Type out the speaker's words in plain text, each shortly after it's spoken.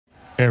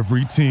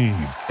Every team,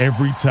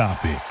 every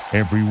topic,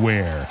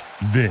 everywhere.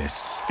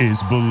 This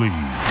is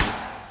Bleav.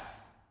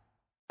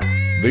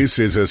 This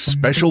is a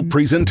special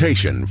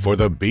presentation for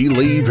the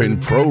Bleav in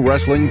Pro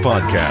Wrestling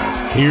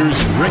podcast.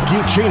 Here's Rick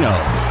Ucchino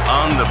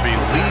on the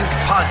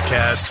Bleav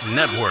Podcast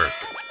Network.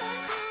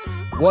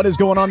 What is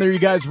going on there, you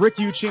guys? Rick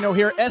Ucchino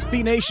here,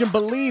 SB Nation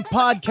Bleav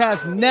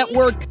Podcast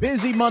Network.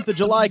 Busy month of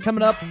July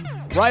coming up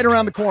right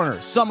around the corner.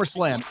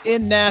 SummerSlam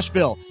in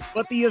Nashville.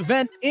 But the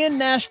event in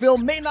Nashville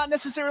may not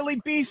necessarily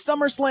be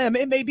SummerSlam.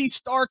 It may be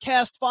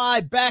Starrcast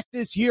V back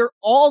this year.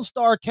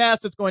 All-Star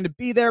cast that's going to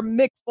be there.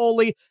 Mick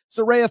Foley,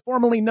 Saraya,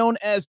 formerly known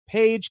as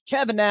Paige,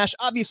 Kevin Nash,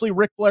 obviously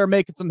Ric Flair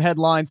making some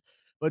headlines.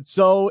 But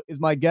so is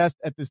my guest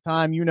at this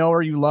time. You know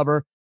her, you love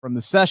her, from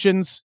the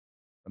Sessions,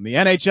 from the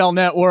NHL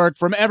Network,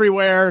 from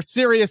everywhere,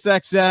 Sirius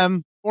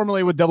XM,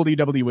 formerly with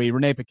WWE.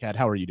 Renee Paquette,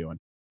 how are you doing?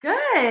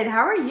 Good.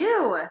 How are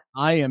you?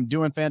 I am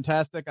doing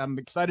fantastic. I'm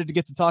excited to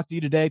get to talk to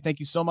you today. Thank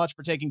you so much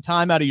for taking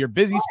time out of your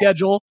busy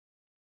schedule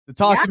to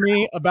talk to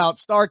me about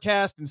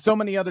Starrcast and so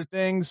many other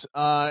things.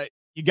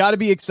 You got to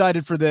be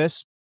excited for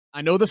this.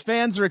 I know the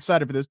fans are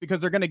excited for this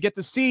because they're going to get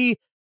to see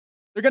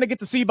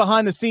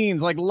behind the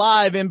scenes, like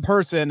live in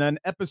person, an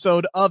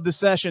episode of the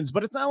Sessions.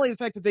 But it's not only the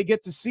fact that they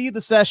get to see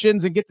the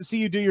Sessions and get to see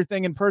you do your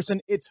thing in person.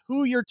 It's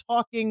who you're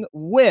talking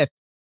with.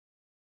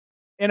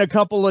 In a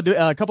couple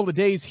of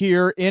days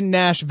here in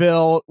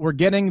Nashville, we're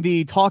getting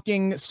the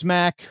Talking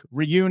Smack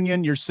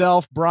reunion.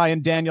 Yourself,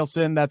 Bryan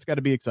Danielson. That's got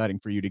to be exciting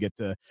for you to get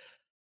to.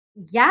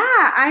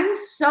 Yeah, I'm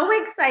so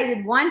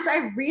excited. Once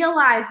I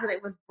realized that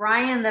it was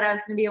Bryan that I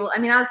was going to be able, I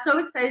was so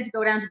excited to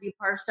go down to be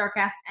part of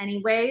Starrcast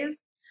anyways,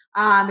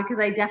 because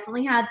I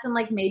definitely had some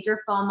like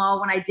major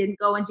FOMO when I didn't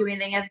go and do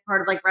anything as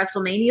part of like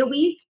WrestleMania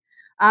week.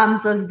 So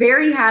I was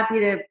very happy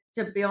to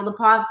be able to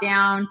pop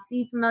down,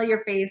 see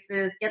familiar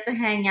faces, get to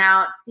hang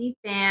out, see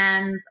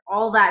fans,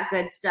 all that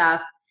good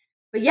stuff.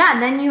 But yeah,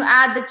 and then you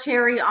add the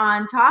cherry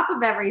on top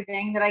of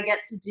everything that I get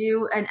to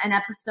do an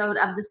episode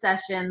of the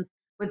Sessions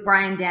with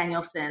Bryan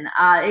Danielson.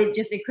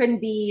 It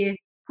couldn't be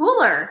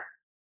cooler.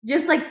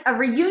 Just like a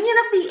reunion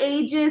of the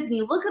ages, and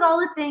you look at all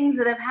the things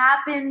that have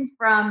happened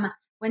from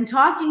when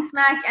Talking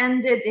Smack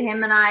ended to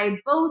him and I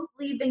both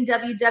leaving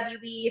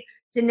WWE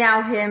to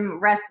now him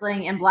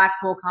wrestling in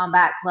Blackpool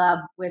Combat Club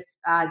with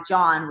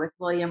John, with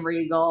William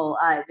Regal.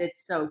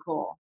 It's so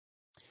cool.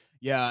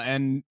 Yeah,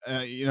 and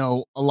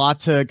a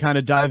lot to kind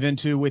of dive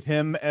into with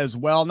him as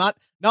well. Not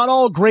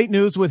all great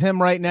news with him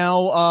right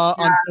now,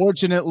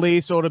 unfortunately.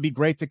 So it'll be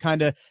great to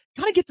kind of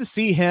get to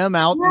see him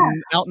out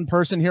in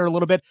person here a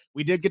little bit.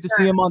 We did get to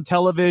see him on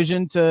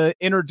television to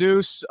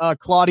introduce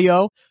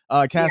Claudio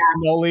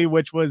Castagnoli,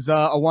 which was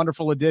a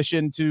wonderful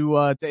addition to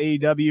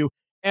AEW.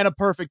 And a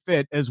perfect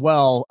fit as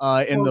well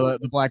in the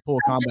Blackpool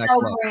Combat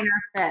Club. No-brainer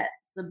fit,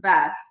 the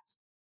best.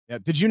 Yeah.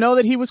 Did you know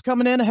that he was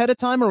coming in ahead of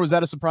time, or was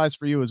that a surprise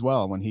for you as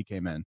well when he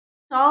came in?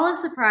 It's all a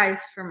surprise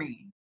for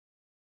me.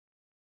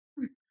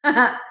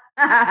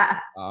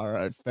 All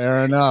right,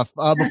 fair enough.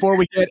 Before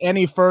we get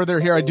any further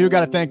here, I do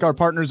got to thank our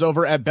partners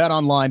over at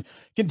BetOnline.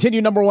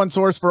 Continue number one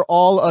source for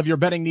all of your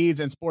betting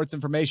needs and sports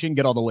information.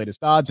 Get all the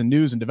latest odds and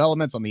news and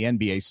developments on the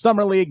NBA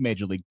Summer League,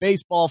 Major League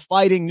Baseball,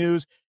 fighting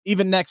news,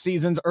 even next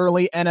season's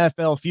early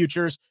NFL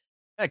futures.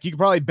 Heck, you can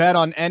probably bet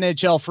on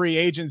NHL free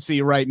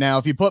agency right now.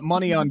 If you put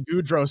money on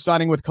Goudreau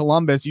signing with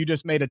Columbus, you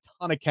just made a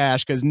ton of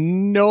cash because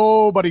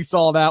nobody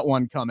saw that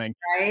one coming.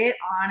 Right?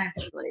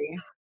 Honestly.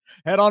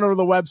 Head on over to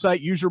the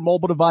website, use your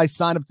mobile device,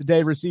 sign up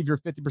today, receive your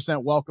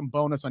 50% welcome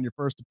bonus on your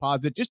first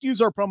deposit. Just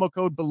use our promo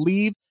code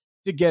Bleav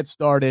to get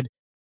started.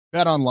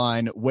 Bet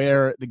online,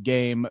 where the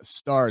game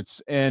starts.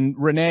 And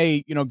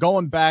Renee,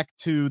 going back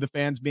to the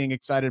fans being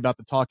excited about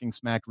the Talking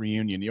Smack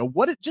reunion,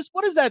 what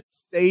does that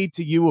say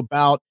to you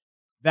about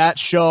that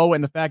show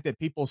and the fact that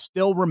people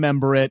still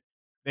remember it?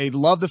 They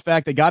love the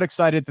fact they got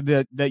excited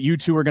that you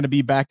two are going to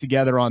be back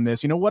together on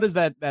this. What does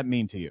that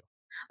mean to you?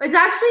 It's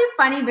actually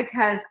funny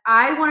because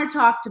I want to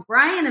talk to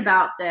Bryan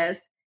about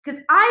this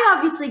because I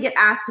obviously get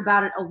asked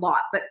about it a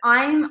lot, but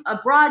I'm a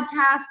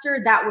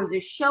broadcaster. That was a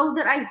show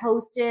that I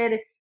hosted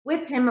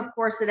with him, of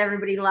course, that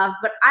everybody loved.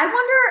 But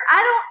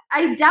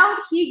I doubt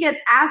he gets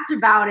asked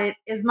about it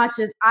as much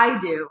as I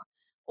do,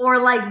 or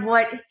like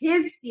what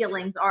his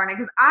feelings are.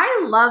 Because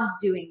I loved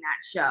doing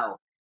that show.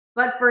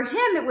 But for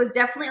him, it was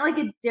definitely like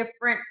a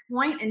different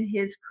point in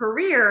his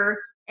career.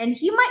 And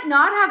he might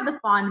not have the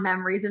fond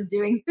memories of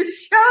doing the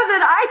show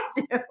that I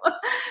do.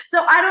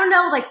 So I don't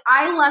know. Like,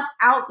 I left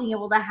out being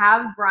able to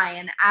have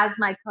Bryan as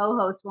my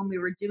co-host when we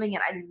were doing it.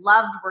 I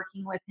loved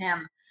working with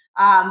him.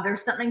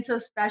 There's something so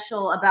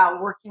special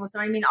about working with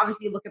someone.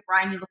 Obviously, you look at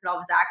Bryan, you look at all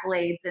his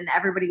accolades, and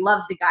everybody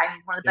loves the guy.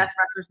 He's one of the best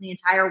wrestlers in the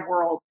entire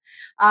world.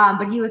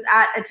 But he was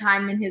at a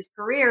time in his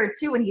career,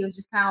 too, when he was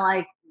just kind of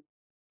like,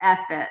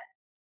 F it.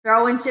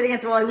 Throwing shit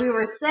against the wall. We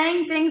were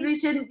saying things we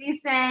shouldn't be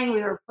saying.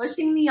 We were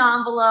pushing the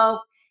envelope.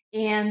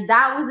 And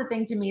that was the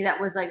thing to me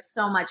that was like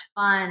so much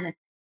fun,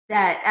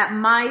 that at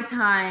my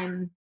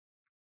time,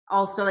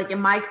 also like in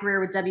my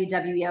career with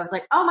WWE, I was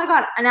like, oh my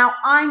God, and now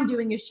I'm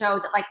doing a show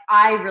that like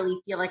I really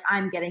feel like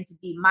I'm getting to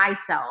be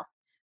myself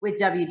with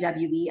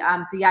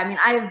WWE. So yeah, I mean,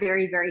 I have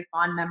very, very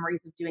fond memories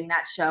of doing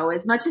that show.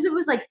 As much as it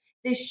was like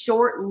this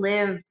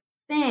short-lived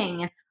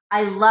thing,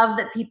 I love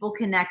that people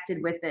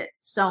connected with it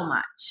so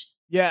much.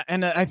 Yeah,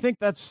 and I think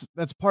that's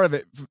part of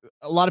it.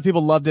 A lot of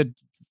people loved it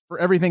for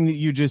everything that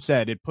you just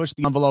said. It pushed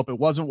the envelope. It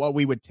wasn't what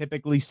we would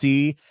typically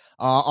see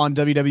on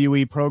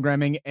WWE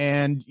programming,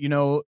 and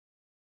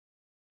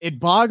it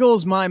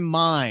boggles my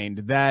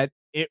mind that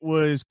it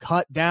was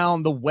cut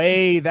down the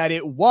way that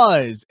it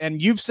was. And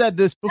you've said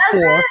this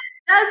before.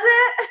 Does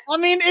it? I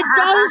mean, it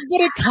does,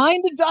 but it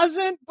kind of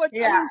doesn't. But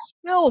Yeah. I mean,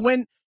 still,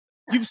 when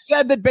you've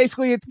said that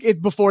basically it's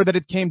before that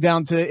it came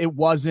down to it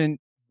wasn't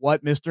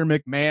what Mr.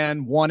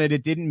 McMahon wanted.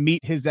 It didn't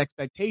meet his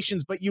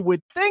expectations. But you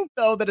would think,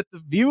 though, that if the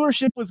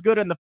viewership was good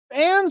and the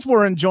fans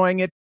were enjoying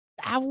it,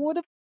 that would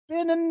have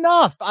been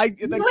enough. That's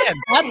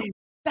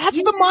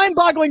the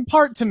mind-boggling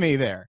part to me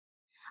there.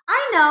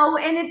 I know,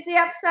 and it's the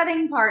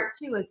upsetting part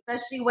too,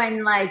 especially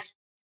when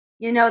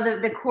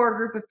the core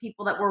group of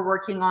people that were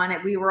working on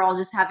it, we were all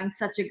just having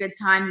such a good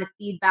time. The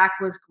feedback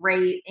was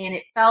great, and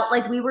it felt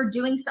like we were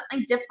doing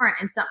something different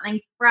and something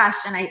fresh.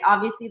 And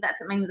obviously that's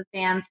something that the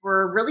fans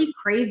were really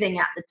craving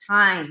at the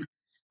time,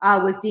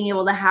 was being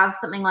able to have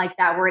something like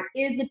that where it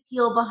is a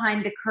peel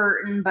behind the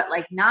curtain, but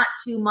like not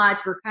too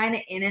much. We're kind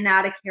of in and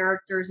out of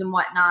characters and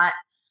whatnot.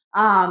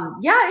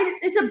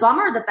 It's a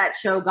bummer that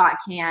show got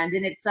canned,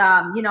 and it's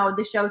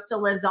the show still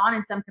lives on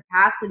in some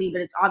capacity, but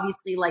it's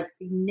obviously like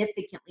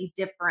significantly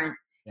different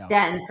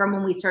than from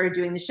when we started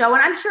doing the show.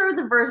 And I'm sure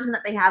the version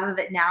that they have of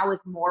it now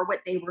is more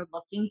what they were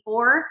looking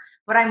for,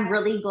 but I'm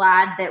really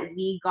glad that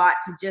we got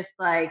to just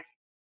like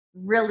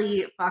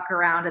really fuck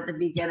around at the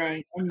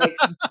beginning and make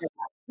some shit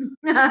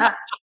up.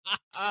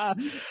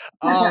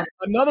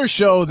 Another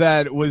show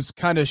that was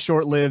kind of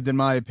short-lived, in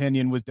my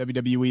opinion, was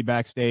WWE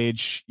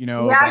Backstage. I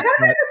gotta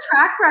make a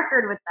track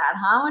record with that,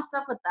 huh? What's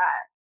up with that?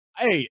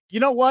 Hey, you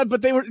know what?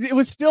 But it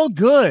was still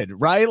good,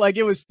 right? Like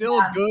it was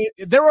still good.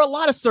 There were a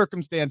lot of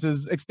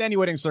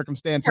extenuating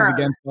circumstances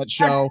against that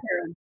show.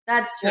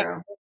 That's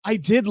true. I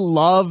did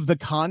love the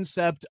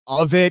concept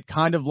of it,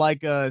 kind of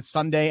like a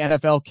Sunday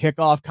NFL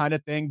kickoff kind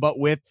of thing, but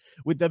with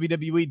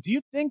WWE. Do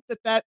you think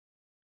that's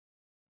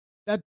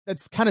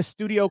kind of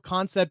studio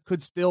concept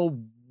could still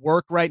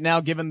work right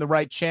now, given the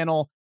right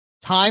channel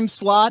time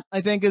slot?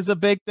 I think is a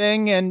big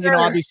thing, and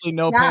obviously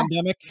no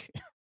pandemic.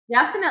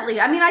 Definitely.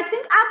 I mean, I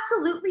think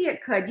absolutely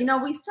it could.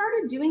 We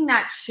started doing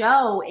that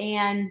show,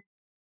 and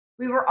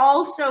we were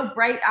all so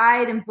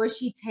bright-eyed and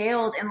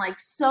bushy-tailed and like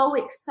so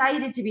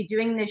excited to be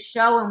doing this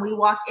show. And we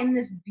walk in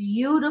this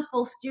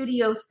beautiful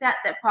studio set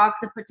that Fox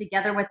had put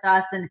together with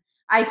us, and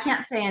I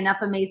can't say enough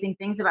amazing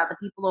things about the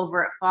people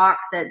over at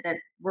Fox that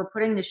were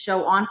putting the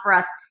show on for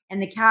us,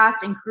 and the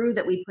cast and crew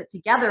that we put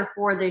together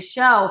for this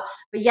show.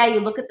 But yeah,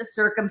 you look at the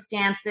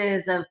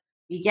circumstances of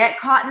we get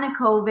caught in a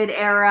COVID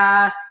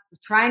era,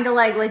 trying to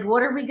like,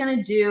 what are we going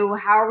to do?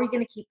 How are we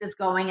going to keep this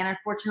going? And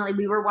unfortunately,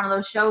 we were one of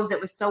those shows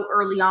that was so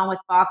early on with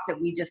Fox that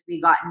we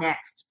got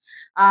next.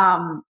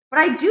 But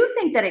I do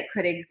think that it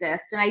could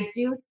exist. And I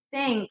do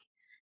think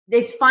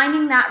it's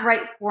finding that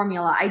right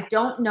formula. I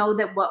don't know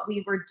that what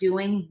we were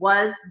doing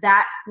was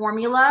that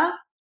formula,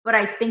 but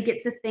I think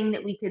it's a thing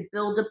that we could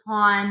build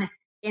upon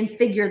and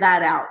figure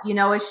that out.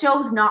 A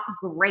show's not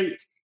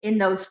great in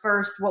those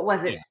first,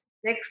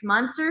 6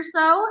 months or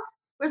so.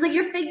 Whereas like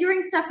you're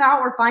figuring stuff out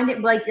or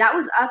finding like that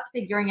was us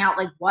figuring out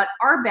like what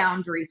our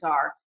boundaries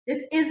are.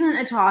 This isn't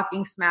a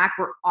talking smack.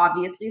 We're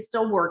obviously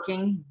still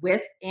working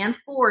with and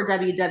for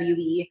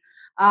WWE.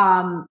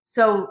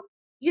 So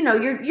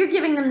you're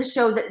giving them the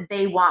show that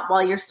they want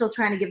while you're still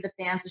trying to give the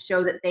fans the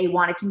show that they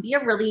want. It can be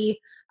a really,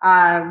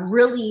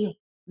 really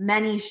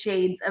many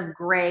shades of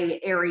gray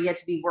area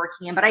to be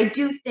working in. But I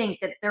do think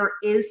that there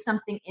is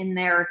something in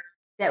there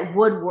that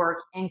would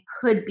work and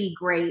could be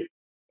great.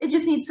 It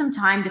just needs some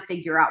time to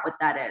figure out what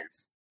that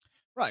is.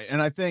 Right.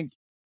 And I think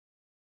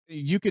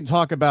you can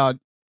talk about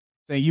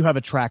saying you have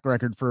a track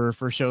record for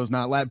shows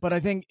not last, but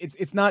I think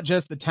it's not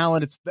just the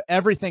talent.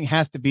 Everything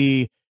has to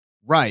be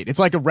right. It's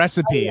like a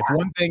recipe. If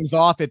one thing's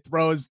off, it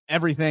throws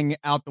everything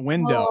out the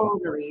window.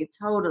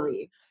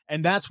 Totally.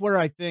 And that's where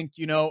I think,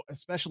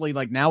 especially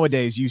like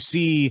nowadays, you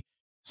see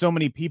so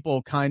many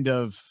people kind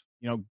of,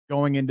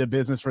 going into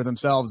business for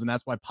themselves. And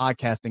that's why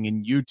podcasting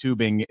and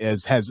YouTubing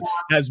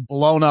has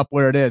blown up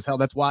where it is. Hell,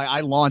 that's why I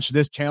launched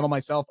this channel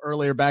myself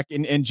earlier back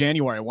in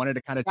January. I wanted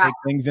to kind of take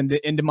things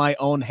into my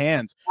own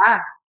hands.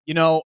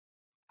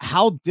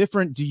 How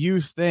different do you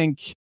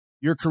think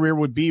your career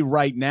would be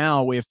right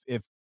now if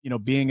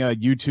being a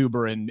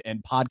YouTuber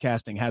and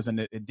podcasting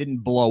it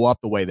didn't blow up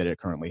the way that it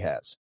currently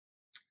has?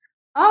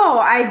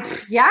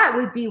 It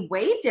would be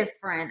way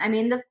different. I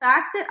mean, the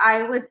fact that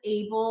I was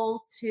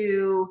able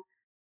to,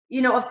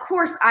 of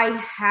course I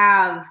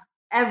have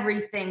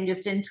everything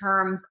just in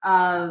terms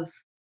of,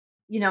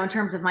 in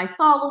terms of my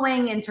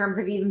following, in terms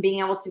of even being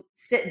able to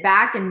sit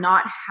back and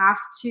not have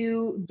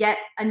to get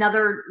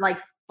another like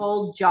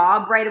full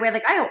job right away.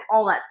 Like I owe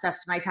all that stuff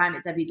to my time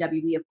at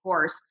WWE, of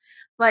course.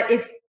 But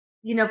if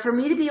for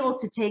me to be able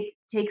to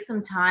take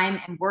some time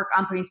and work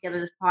on putting together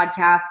this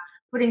podcast,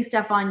 putting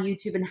stuff on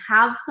YouTube, and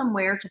have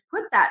somewhere to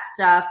put that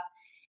stuff.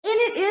 And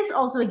it is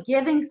also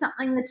giving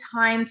something the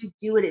time to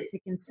do it. It's a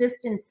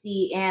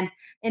consistency. And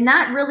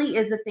that really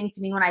is a thing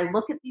to me when I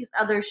look at these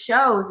other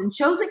shows and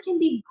shows that can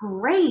be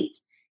great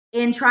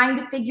in trying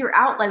to figure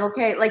out, like,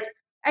 okay, like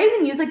I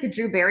even use like the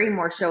Drew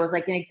Barrymore show as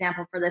like an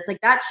example for this.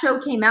 Like that show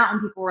came out and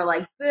people were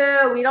like,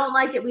 boo, we don't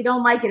like it. We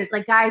don't like it. It's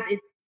like, guys,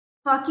 it's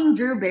fucking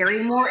Drew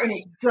Barrymore and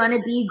it's going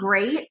to be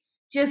great.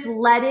 Just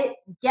let it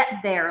get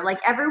there.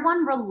 Like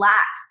everyone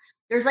relax.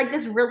 There's like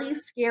this really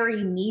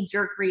scary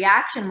knee-jerk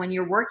reaction when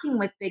you're working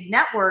with big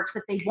networks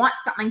that they want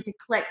something to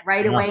click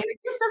right away. And it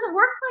just doesn't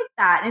work like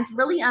that. And it's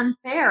really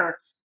unfair,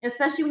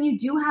 especially when you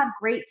do have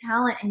great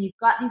talent and you've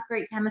got these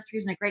great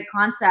chemistries and a great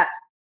concept.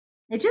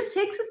 It just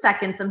takes a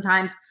second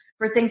sometimes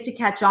for things to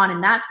catch on.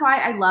 And that's why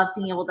I love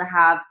being able to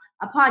have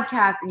a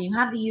podcast and you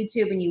have the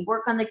YouTube and you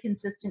work on the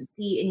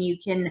consistency and you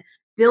can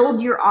build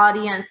your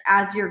audience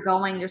as you're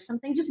going. There's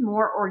something just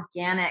more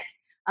organic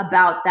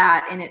about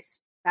that. And it's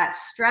that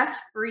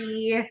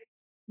stress-free,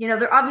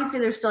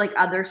 there's still like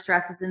other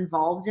stresses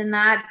involved in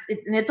that.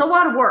 It's a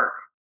lot of work.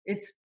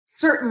 It's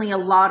certainly a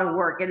lot of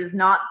work. It is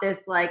not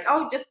this like,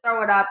 oh, just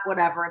throw it up,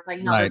 whatever. It's like,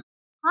 no, There's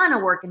a ton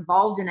of work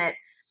involved in it,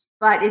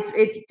 but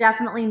it's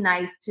definitely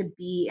nice to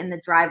be in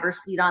the driver's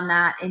seat on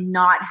that and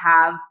not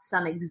have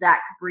some exec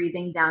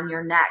breathing down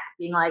your neck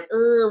being like,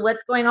 oh,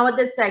 what's going on with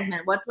this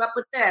segment? What's up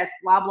with this?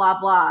 Blah,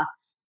 blah, blah.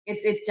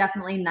 It's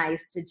definitely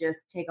nice to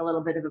just take a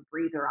little bit of a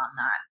breather on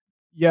that.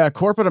 Yeah,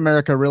 corporate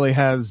America really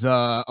has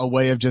a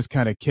way of just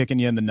kind of kicking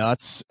you in the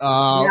nuts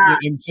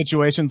in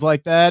situations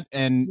like that.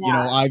 And,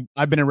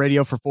 I've been in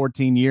radio for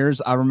 14 years.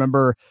 I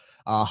remember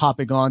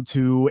hopping on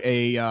to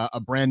a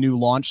brand new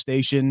launch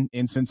station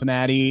in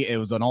Cincinnati. It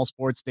was an all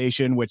sports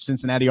station, which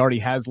Cincinnati already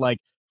has like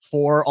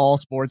 4 all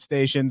sports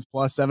stations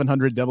plus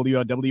 700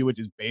 WOW, which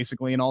is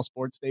basically an all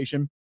sports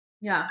station.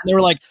 Yeah. They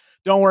were like,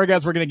 don't worry,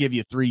 guys, we're going to give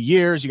you 3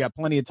 years. You got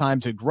plenty of time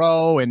to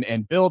grow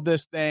and build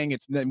this thing.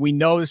 We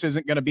know this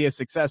isn't going to be a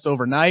success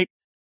overnight.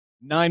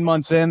 9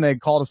 months in, they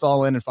called us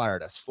all in and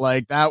fired us.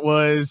 Like that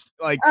was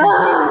like,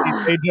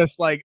 they just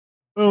like,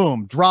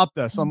 boom, dropped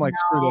us. I'm like,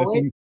 screw this.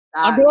 And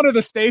I'm going to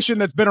the station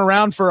that's been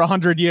around for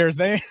 100 years.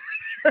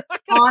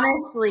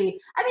 Honestly,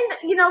 I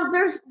mean,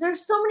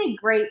 there's so many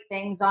great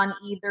things on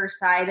either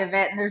side of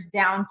it. And there's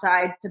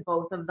downsides to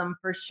both of them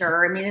for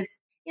sure. I mean, it's,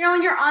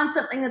 when you're on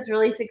something that's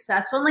really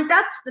successful, and like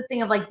that's the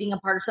thing of like being a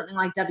part of something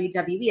like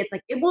WWE, it's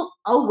like it will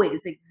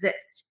always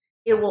exist.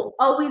 It will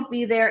always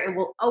be there. It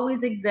will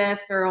always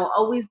exist. There will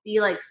always be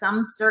like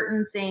some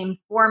certain same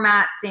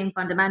format, same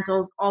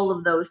fundamentals, all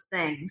of those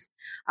things.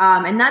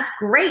 And that's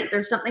great.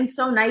 There's something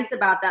so nice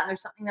about that. And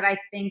there's something that I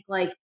think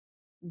like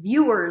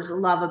viewers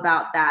love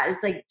about that.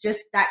 It's like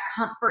just that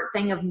comfort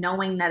thing of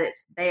knowing that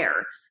it's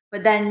there.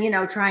 But then,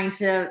 trying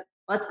to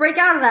let's break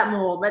out of that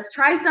mold. Let's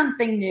try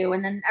something new.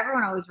 And then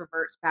everyone always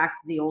reverts back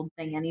to the old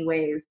thing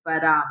anyways.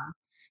 But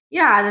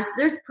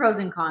there's pros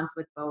and cons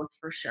with both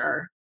for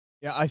sure.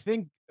 Yeah, I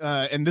think,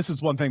 and this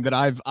is one thing that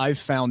I've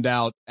found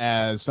out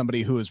as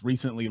somebody who has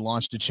recently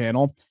launched a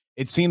channel.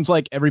 It seems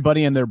like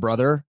everybody and their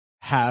brother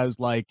has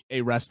like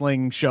a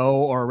wrestling show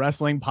or a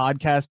wrestling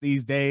podcast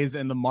these days.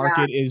 And the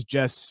market is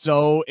just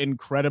so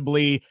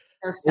incredibly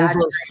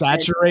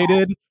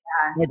oversaturated.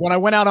 Yeah. Like when I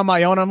went out on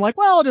my own, I'm like,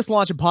 well, I'll just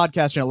launch a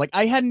podcast channel. Like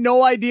I had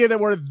no idea there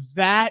were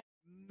that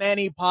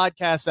many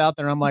podcasts out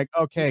there. I'm like,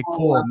 okay,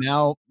 cool.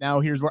 Now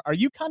here's where, are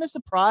you kind of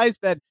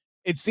surprised that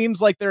it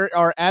seems like there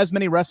are as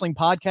many wrestling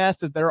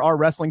podcasts as there are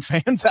wrestling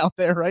fans out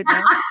there right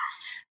now?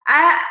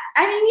 I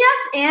mean,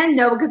 yes and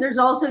no, because there's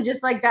also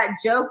just like that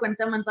joke when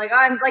someone's like, oh,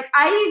 I'm like,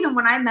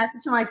 when I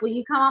message them, like, will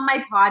you come on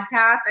my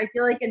podcast? I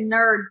feel like a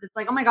nerd. It's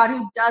like, oh my God,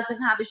 who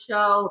doesn't have a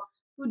show?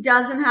 Who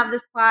doesn't have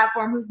this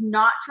platform? Who's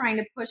not trying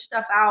to push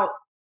stuff out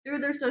through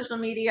their social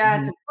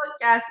media to put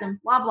guests and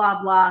blah,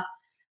 blah, blah.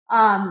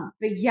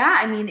 But yeah,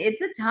 I mean,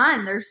 it's a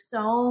ton. There's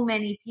so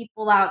many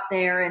people out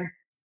there, and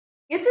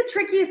it's a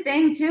tricky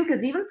thing too,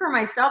 because even for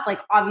myself, like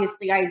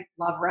obviously I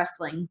love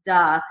wrestling,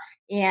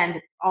 and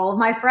all of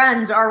my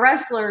friends are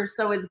wrestlers,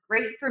 so it's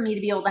great for me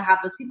to be able to have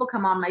those people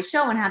come on my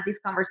show and have these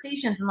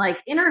conversations and like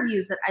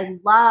interviews that I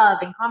love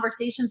and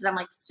conversations that I'm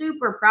like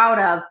super proud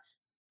of.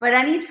 But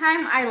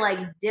anytime I like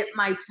dip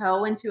my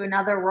toe into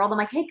another world, I'm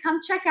like, hey, come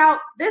check out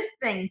this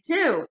thing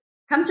too.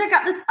 Come check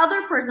out this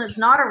other person that's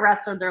not a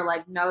wrestler. They're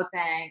like, no,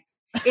 thanks.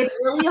 It's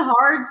really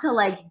hard to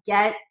like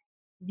get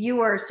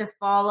viewers to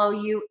follow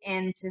you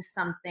into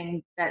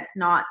something that's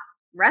not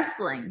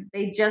wrestling.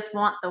 They just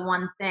want the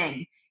one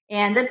thing.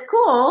 And that's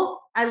cool.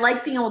 I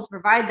like being able to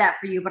provide that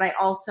for you, but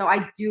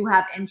I do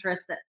have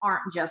interests that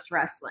aren't just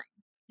wrestling.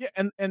 Yeah,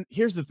 and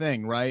here's the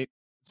thing, right?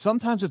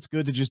 Sometimes it's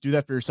good to just do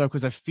that for yourself,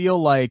 because I feel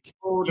like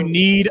you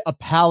need a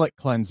palate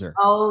cleanser.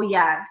 Oh,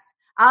 yes.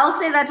 I'll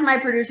say that to my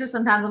producer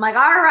sometimes. I'm like,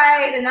 all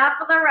right, enough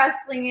of the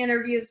wrestling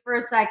interviews for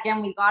a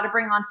second. We got to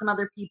bring on some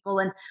other people.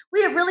 And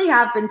we really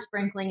have been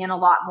sprinkling in a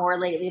lot more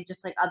lately of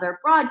just like other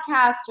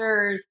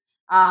broadcasters,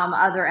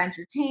 other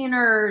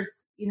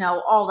entertainers,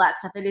 all that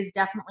stuff. It is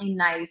definitely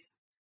nice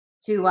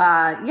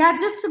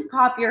just to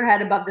pop your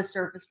head above the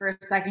surface for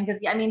a second. Cause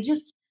I mean,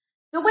 just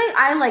the way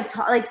I like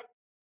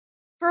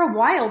for a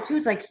while too,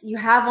 it's like you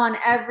have on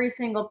every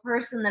single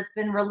person that's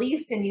been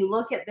released and you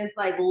look at this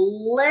like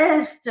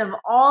list of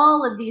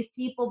all of these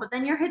people, but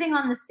then you're hitting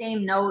on the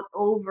same note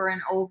over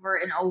and over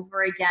and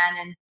over again.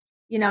 And,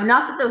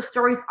 not that those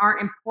stories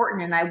aren't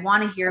important and I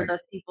want to hear those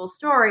people's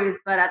stories,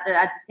 but at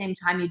the same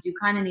time, you do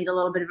kind of need a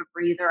little bit of a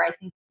breather. I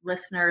think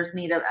listeners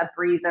need a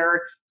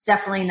breather. It's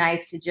definitely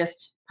nice to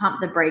just pump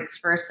the brakes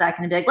for a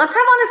second and be like, let's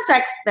have on a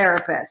sex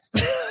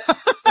therapist.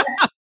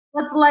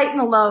 Let's lighten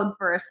the load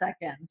for a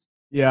second.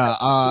 Yeah.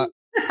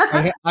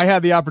 I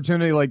had the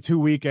opportunity like 2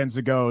 weekends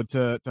ago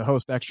to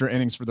host extra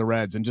innings for the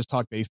Reds and just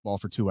talk baseball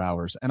for 2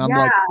 hours. And I'm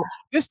like,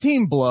 this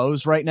team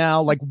blows right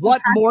now. Like,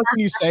 what more can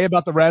you say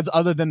about the Reds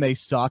other than they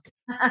suck?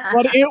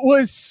 But it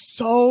was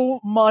so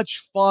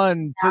much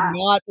fun to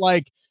not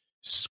like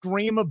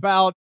scream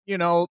about,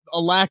 a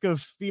lack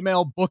of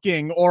female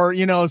booking or,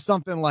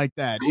 something like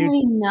that. I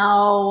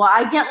know.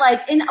 I get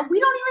like, and we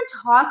don't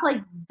even talk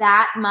like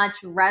that much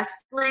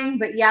wrestling,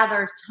 but yeah,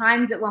 there's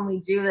times that when we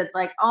do, that's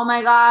like, oh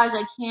my gosh,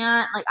 I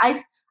can't.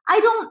 Like,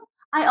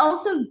 I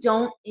also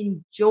don't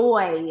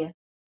enjoy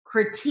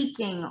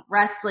critiquing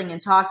wrestling and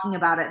talking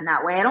about it in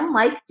that way. I don't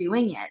like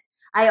doing it.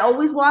 I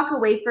always walk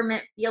away from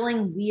it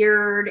feeling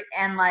weird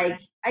and like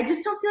I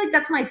just don't feel like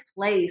that's my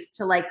place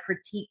to like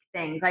critique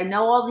things. I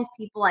know all these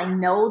people, I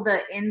know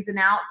the ins and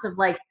outs of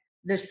like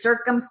the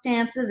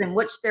circumstances in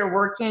which they're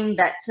working,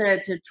 that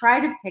to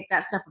try to pick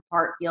that stuff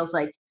apart feels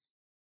like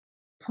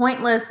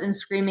pointless and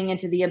screaming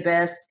into the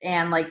abyss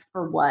and like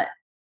for what?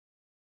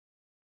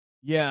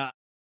 Yeah.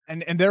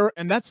 And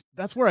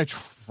that's where I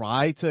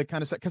try to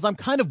kind of say, because I'm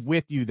kind of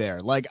with you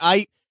there. Like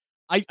I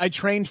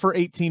trained for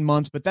 18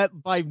 months, but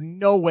that by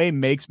no way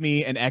makes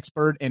me an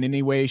expert in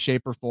any way,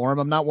 shape, or form.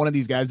 I'm not one of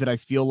these guys that I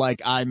feel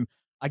like I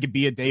could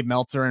be a Dave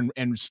Meltzer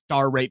and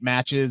star rate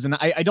matches. And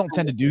I don't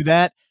tend to do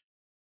that.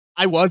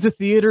 I was a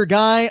theater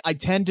guy. I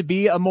tend to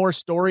be a more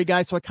story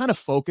guy. So I kind of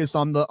focus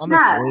on the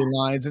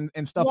storylines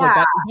and stuff like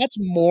that. And that's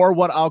more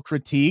what I'll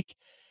critique.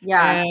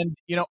 Yeah. And,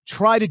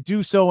 try to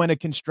do so in a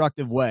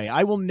constructive way.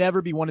 I will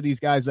never be one of these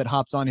guys that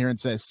hops on here and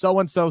says,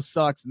 so-and-so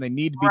sucks and they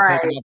need to be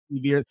taken off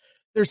TV.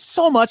 There's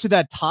so much of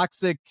that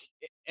toxic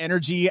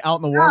energy out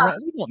in the world.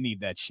 We don't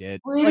need that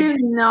shit. We do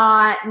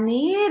not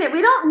need it.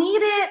 We don't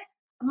need it.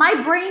 My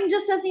brain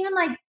just doesn't even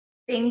like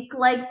think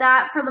like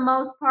that for the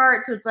most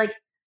part. So it's like,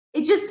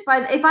 it just,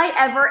 if I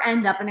ever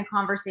end up in a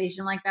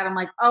conversation like that, I'm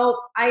like, oh,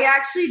 I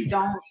actually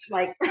don't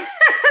like,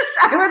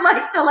 I would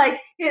like to like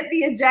hit the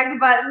eject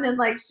button and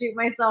like shoot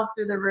myself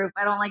through the roof.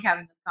 I don't like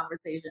having this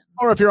conversation.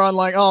 Or if you're on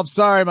like, oh, I'm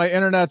sorry, my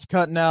internet's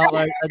cutting out.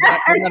 Like,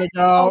 I gotta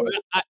go.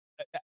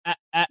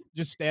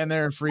 Just stand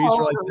there and freeze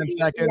for like 10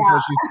 seconds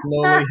as you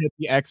slowly hit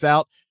the X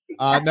out.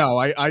 No,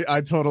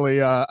 I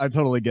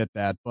totally get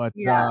that. But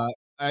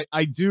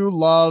I do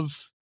love,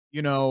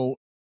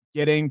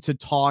 getting to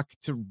talk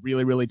to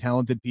really, really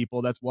talented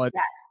people. That's what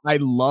I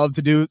love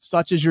to do,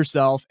 such as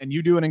yourself. And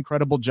you do an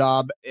incredible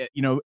job,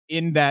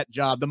 in that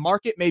job. The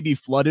market may be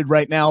flooded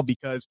right now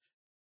because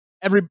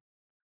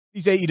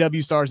these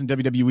AEW stars and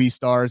WWE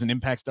stars and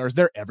Impact stars,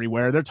 they're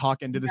everywhere. They're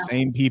talking to the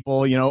same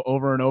people,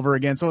 over and over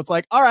again. So it's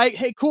like, all right,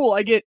 hey, cool.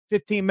 I get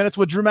 15 minutes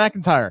with Drew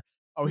McIntyre.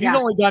 Oh, he's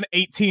only done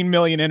 18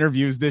 million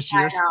interviews this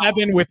year,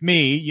 7 with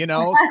me,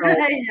 So,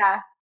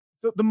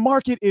 so the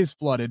market is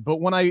flooded. But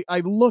when I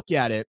look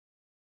at it,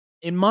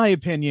 in my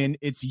opinion,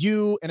 it's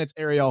you and it's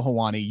Ariel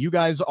Helwani. You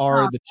guys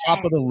are the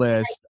top of the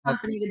list. Nice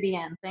company to be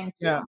in. Thank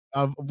you.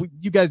 Yeah,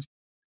 you guys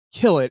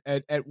kill it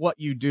at what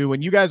you do.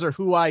 And you guys are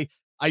who I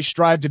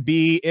strive to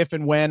be if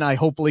and when I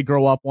hopefully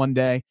grow up one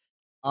day.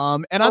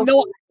 And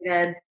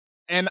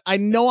I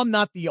know I'm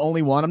not the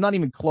only one. I'm not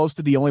even close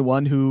to the only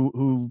one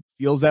who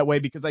feels that way,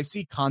 because I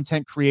see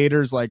content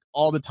creators like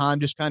all the time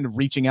just kind of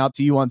reaching out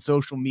to you on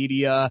social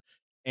media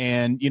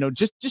and,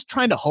 just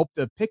trying to hope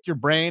to pick your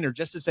brain or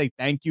just to say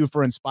thank you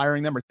for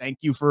inspiring them or thank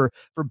you for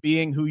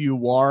being who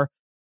you are.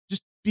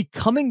 Just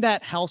becoming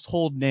that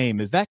household name.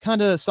 Is that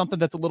kind of something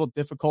that's a little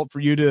difficult for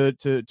you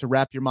to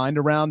wrap your mind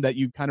around, that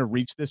you kind of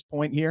reach this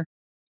point here?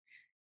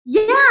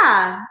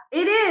 Yeah,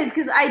 it is.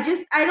 Cause I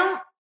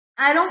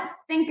don't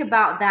think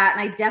about that.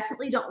 And I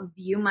definitely don't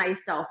view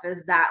myself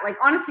as that. Like,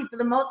 honestly, for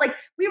the most, like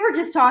we were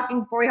just talking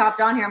before we hopped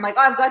on here. I'm like,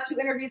 oh, I've got 2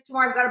 interviews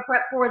tomorrow. I've got to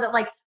prep for that.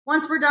 Like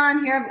once we're done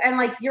on here and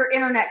like your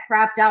internet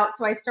crapped out.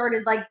 So I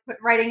started like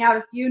writing out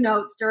a few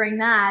notes during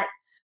that.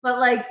 But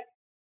like,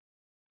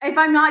 if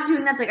I'm not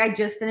doing that, it's like I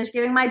just finished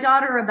giving my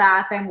daughter a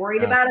bath. I'm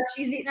worried about if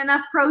she's eaten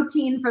enough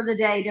protein for the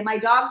day. Did my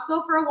dogs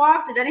go for a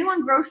walk? Did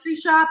anyone grocery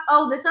shop?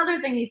 Oh, this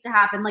other thing needs to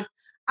happen. Like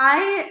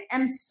I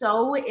am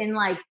so in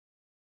like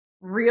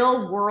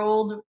real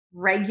world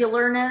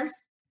regularness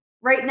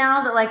right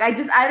now that like I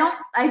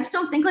just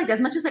don't think like as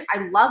much as like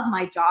I love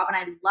my job and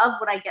I love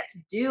what I get to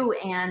do,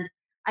 and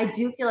I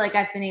do feel like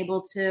I've been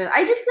able to,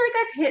 I just feel like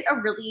I've hit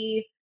a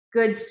really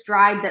good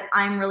stride that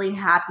I'm really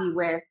happy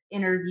with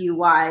interview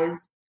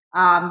wise.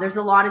 There's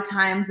a lot of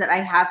times that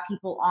I have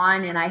people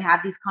on and I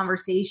have these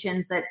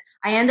conversations that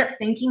I end up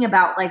thinking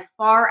about like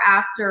far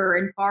after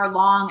and far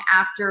long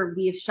after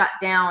we've shut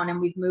down and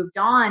we've moved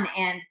on.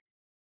 And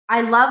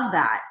I love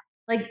that.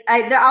 Like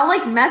I'll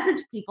like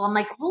message people. I'm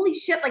like, holy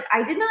shit, like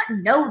I did not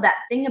know that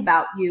thing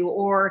about you,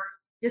 or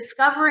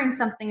discovering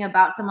something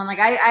about someone. Like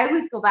I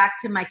always go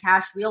back to my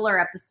Cash Wheeler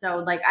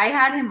episode. Like I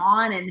had him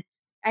on, and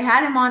I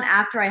had him on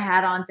after I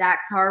had on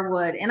Dax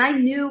Harwood. And I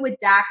knew with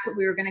Dax what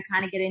we were going to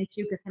kind of get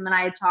into because him and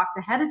I had talked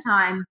ahead of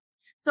time.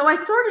 So I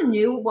sort of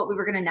knew what we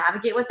were going to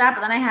navigate with that.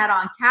 But then I had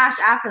on Cash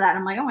after that. And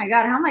I'm like, oh my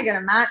God, how am I going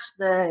to match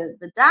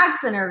the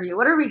Dax interview?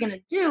 What are we going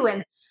to do?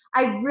 And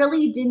I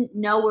really didn't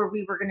know where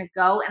we were going to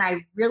go. And I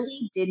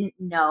really didn't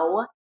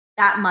know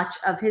that much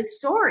of his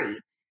story.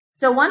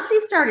 So once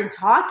we started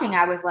talking,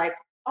 I was like,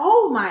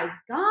 oh my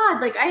God,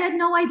 like I had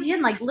no idea.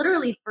 And like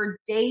literally for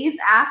days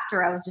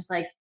after, I was just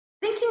like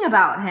thinking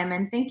about him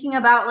and thinking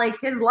about like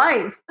his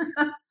life.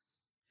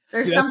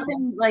 There's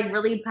something like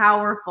really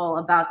powerful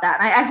about that.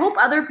 And I hope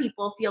other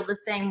people feel the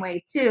same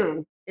way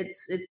too.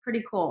 It's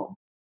pretty cool.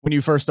 When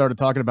you first started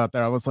talking about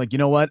that, I was like, you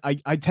know what?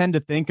 I tend to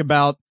think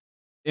about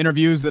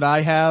interviews that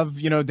I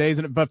have, days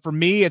in it. But for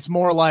me, it's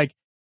more like,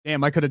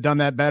 damn, I could have done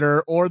that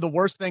better. Or the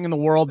worst thing in the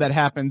world that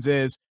happens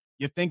is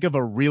you think of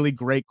a really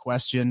great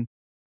question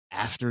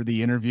after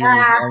the interview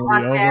is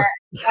already over.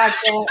 There's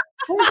so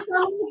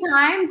many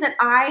times that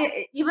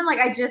I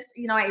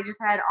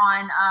just had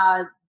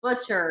on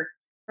Butcher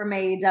from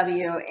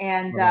AEW,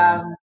 and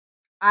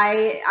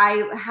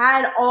I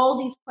had all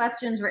these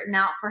questions written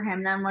out for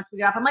him. Then once we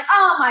got off, I'm like,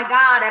 oh my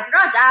God, I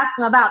forgot to ask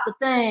him about the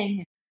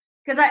thing.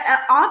 Because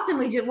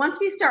once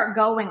we start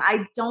going,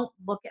 I don't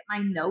look at my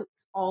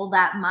notes all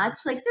that much.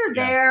 Like they're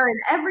there, and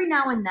every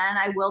now and then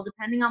I will,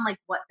 depending on like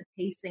what the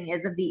pacing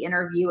is of the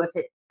interview, if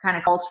it kind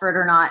of calls for it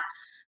or not.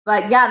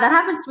 But yeah, that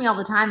happens to me all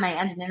the time. I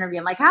end an interview,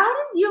 I'm like, how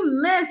did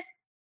you miss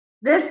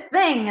this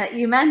thing that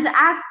you meant to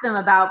ask them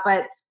about?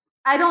 But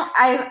I don't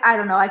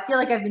know. I feel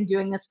like I've been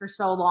doing this for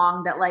so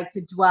long that like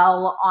to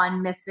dwell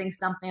on missing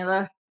something.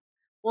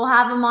 We'll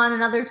have them on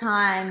another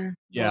time.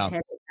 Yeah. We'll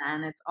hit it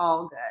then. It's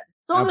all good.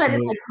 So long as I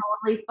just like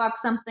totally fuck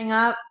something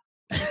up.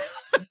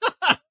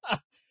 I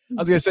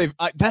was going to say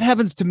that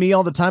happens to me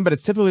all the time, but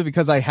it's typically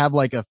because I have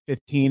like a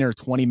 15 or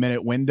 20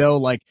 minute window.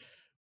 Like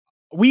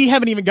we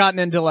haven't even gotten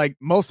into like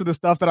most of the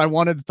stuff that I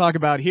wanted to talk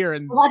about here.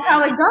 And well, that's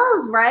how it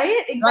goes,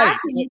 right?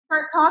 Exactly. Right. You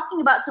start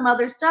talking about some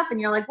other stuff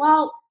and you're like,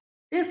 well,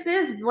 this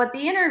is what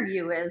the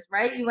interview is,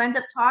 right? You end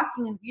up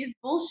talking and use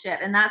bullshit.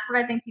 And that's what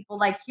I think people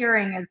like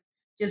hearing is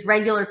just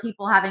regular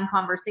people having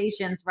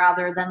conversations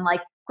rather than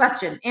like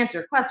question,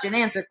 answer, question,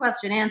 answer,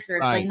 question, answer.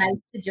 It's like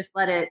nice to just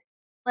let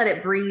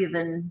it breathe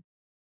and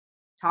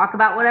talk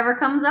about whatever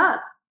comes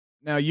up.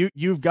 Now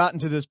you've gotten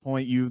to this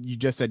point. You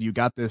just said you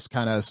got this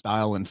kind of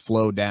style and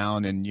flow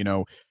down, and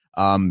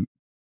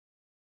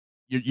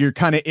you're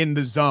kind of in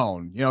the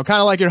zone. Kind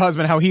of like your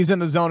husband, how he's in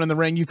the zone in the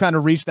ring. You kind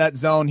of reached that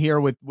zone here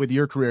with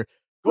your career.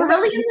 We're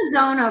really in the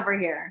zone over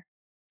here.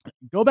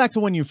 Go back to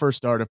when you first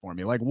started for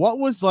me. Like, what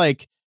was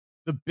like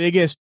the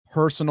biggest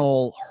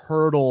personal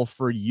hurdle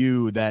for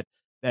you that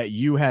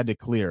you had to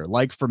clear?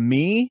 Like for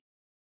me,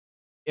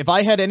 if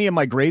I had any of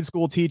my grade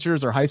school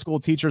teachers or high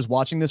school teachers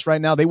watching this right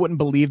now, they wouldn't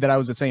believe that I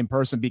was the same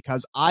person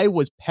because I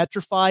was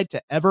petrified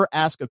to ever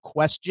ask a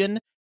question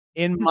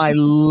in my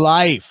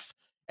life.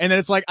 And then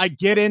it's like, I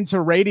get into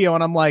radio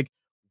and I'm like,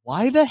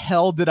 why the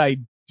hell did I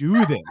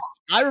do this?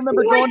 I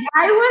remember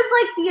I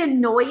was like the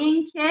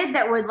annoying kid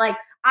that would like,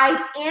 I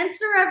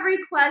answer every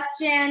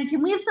question.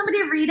 Can we have somebody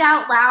read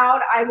out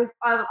loud? I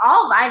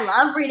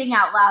love reading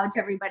out loud to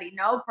everybody.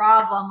 No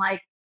problem.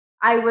 Like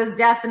I was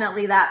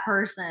definitely that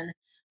person.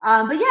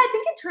 But yeah, I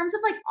think in terms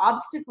of like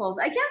obstacles,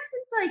 I guess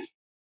it's like,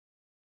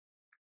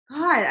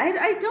 God,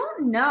 I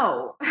don't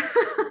know.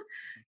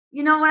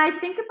 When I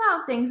think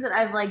about things that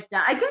I've like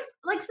done, I guess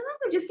like sometimes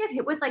I just get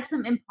hit with like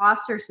some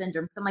imposter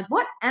syndrome. So I'm like,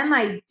 what am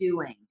I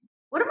doing?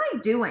 What am I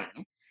doing?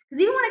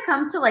 Because even when it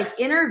comes to like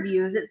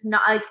interviews, it's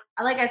not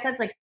like I said, it's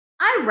like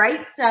I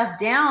write stuff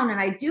down and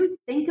I do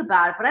think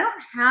about it, but I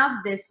don't have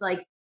this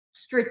like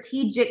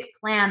strategic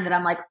plan that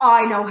I'm like, oh,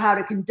 I know how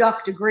to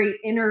conduct a great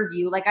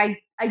interview. Like I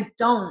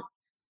don't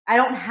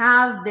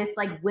have this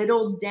like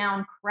whittled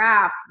down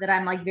craft that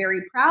I'm like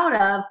very proud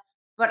of,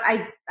 but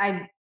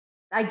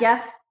I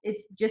guess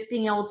it's just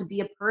being able to be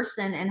a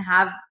person and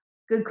have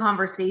good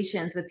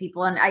conversations with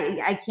people. And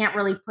I can't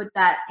really put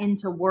that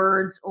into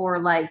words or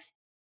like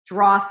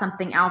draw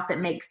something out that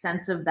makes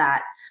sense of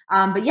that.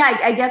 But yeah,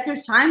 I guess there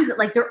are times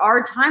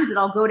that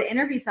I'll go to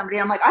interview somebody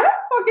and I'm like, I don't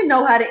fucking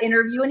know how to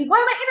interview anyone. Why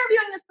am I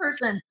interviewing this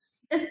person?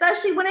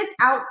 Especially when it's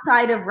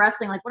outside of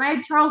wrestling. Like when I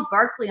had Charles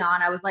Barkley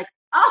on, I was like,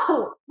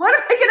 oh, what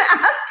am I going to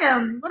ask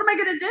him? What am I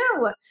going to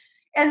do?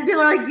 And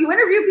people are like, you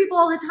interview people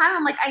all the time.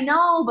 I'm like, I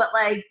know, but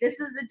like, this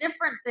is a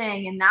different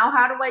thing. And now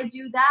how do I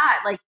do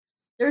that? Like,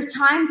 there's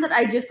times that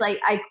I just like,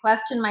 I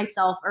question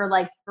myself or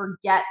like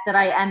forget that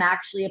I am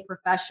actually a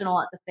professional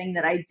at the thing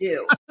that I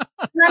do.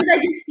 Sometimes I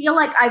just feel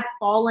like I've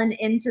fallen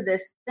into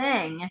this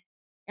thing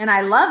and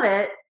I love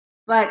it,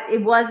 but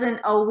it wasn't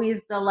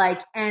always the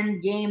like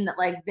end game that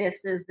like,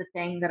 this is the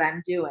thing that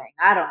I'm doing.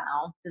 I don't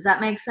know. Does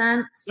that make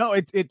sense? No,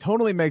 it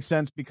totally makes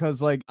sense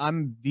because like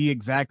I'm the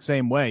exact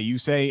same way. You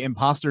say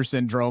imposter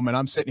syndrome, and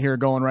I'm sitting here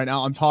going right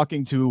now, I'm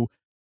talking to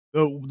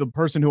the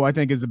person who I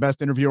think is the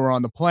best interviewer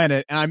on the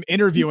planet, and I'm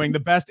interviewing the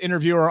best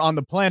interviewer on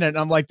the planet. And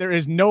I'm like, there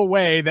is no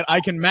way that I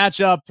can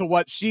match up to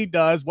what she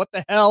does. What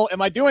the hell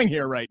am I doing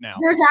here right now?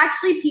 There's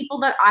actually people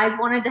that I've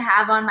wanted to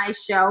have on my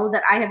show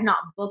that I have not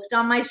booked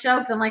on my show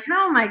because I'm like,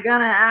 how am I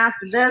gonna ask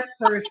this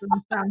person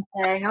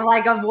something? I'm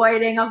like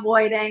avoiding,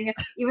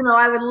 even though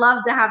I would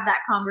love to have that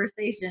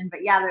conversation. But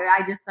yeah,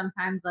 I just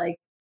sometimes like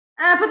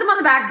put them on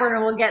the back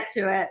burner. We'll get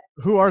to it.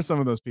 Who are some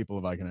of those people,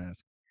 if I can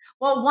ask?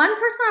 Well, one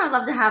person I would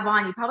love to have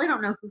on, you probably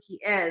don't know who he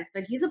is,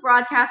 but he's a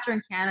broadcaster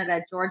in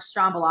Canada, George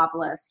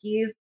Stroumboulopoulos.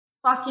 He's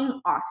fucking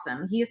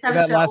awesome. He used to have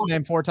that a show. Last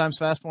name 4 times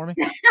fast for me.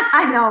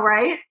 I know,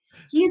 right?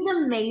 He's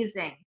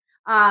amazing.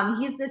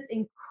 He's this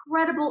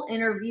incredible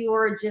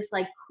interviewer, just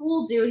like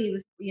cool dude. He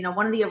was,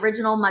 one of the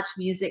original Much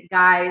Music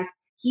guys.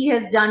 He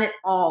has done it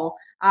all.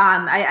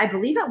 I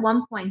Bleav at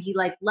one point he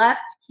like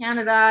left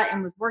Canada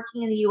and was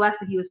working in the US,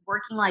 but he was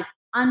working like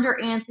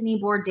under Anthony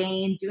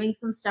Bourdain, doing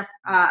some stuff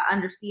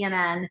under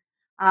CNN.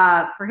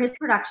 For his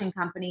production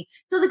company.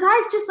 So the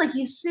guy's just like,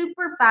 he's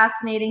super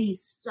fascinating.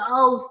 He's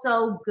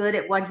so good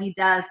at what he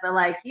does, but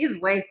like, he's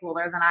way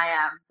cooler than I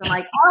am. So I'm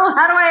like, oh,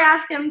 how do I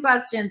ask him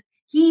questions?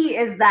 He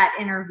is that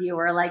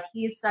interviewer. Like,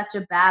 he's such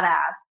a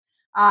badass.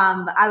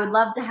 I would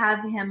love to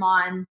have him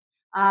on.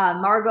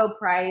 Margot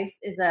Price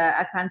is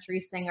a country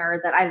singer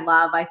that I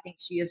love. I think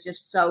she is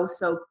just so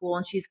cool.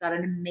 And she's got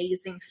an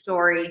amazing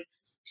story.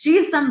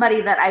 She's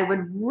somebody that I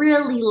would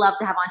really love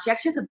to have on. She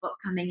actually has a book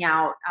coming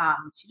out.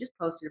 She just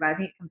posted about it. I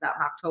think it comes out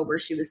in October,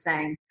 she was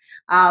saying.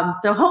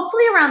 So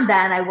hopefully around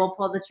then I will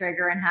pull the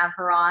trigger and have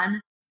her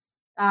on.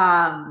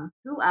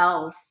 Who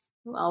else?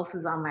 Who else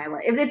is on my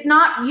list? If it's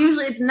not,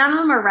 usually it's none of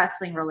them are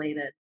wrestling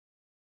related.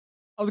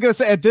 I was going to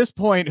say, at this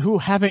point, who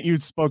haven't you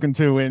spoken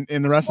to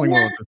in the wrestling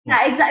world?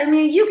 Yeah, exactly. I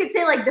mean, you could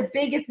say like the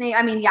biggest name.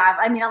 I mean,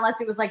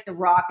 unless it was like The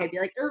Rock, I'd be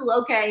like,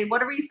 oh, okay,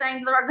 what are you saying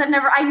to The Rock?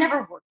 I never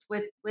worked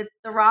with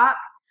The Rock.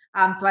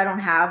 So I don't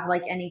have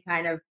like any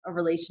kind of a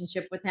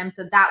relationship with him.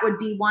 So that would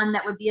be one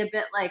that would be a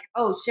bit like,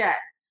 oh shit.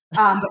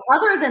 But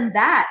other than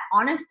that,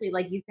 honestly,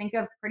 like you think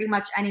of pretty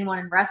much anyone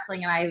in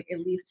wrestling and I at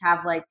least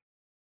have like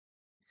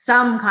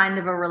some kind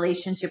of a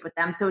relationship with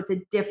them. So it's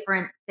a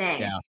different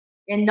thing. Yeah.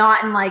 And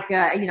not in like,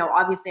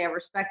 obviously I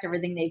respect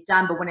everything they've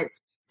done, but when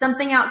it's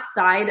something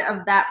outside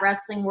of that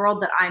wrestling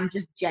world that I'm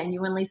just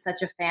genuinely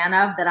such a fan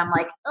of that I'm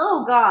like,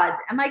 oh God,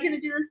 am I going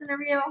to do this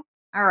interview?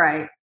 All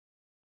right.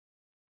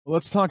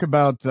 Let's talk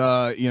about,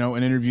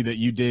 an interview that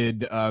you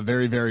did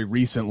very, very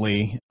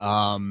recently.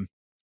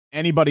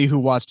 Anybody who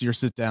watched your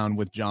sit down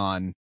with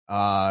Jon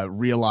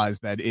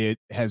realized that it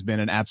has been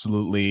an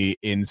absolutely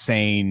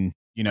insane,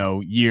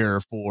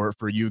 year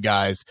for you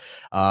guys.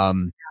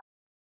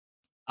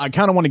 I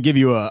kind of want to give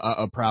you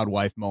a proud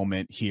wife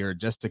moment here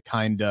just to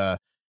kind of,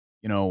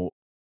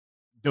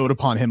 dote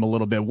upon him a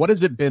little bit. What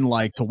has it been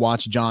like to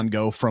watch Jon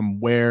go from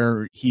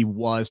where he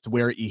was to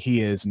where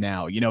he is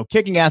now?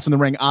 Kicking ass in the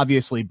ring,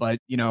 obviously, but,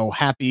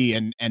 happy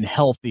and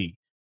healthy,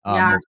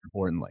 most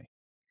importantly.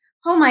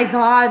 Oh my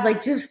God,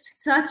 like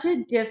just such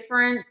a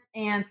difference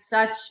and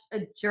such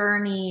a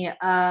journey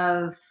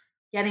of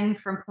getting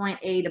from point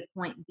A to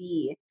point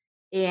B.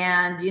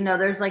 And,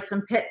 there's like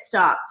some pit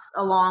stops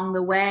along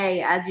the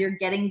way as you're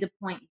getting to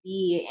point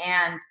B.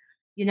 And,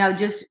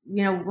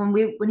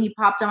 when he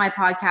popped on my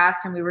podcast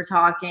and we were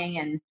talking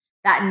and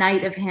that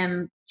night of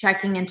him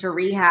checking into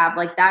rehab,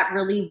 like that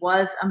really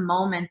was a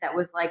moment that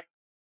was like,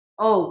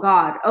 oh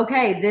God,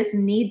 okay, this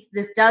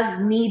does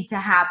need to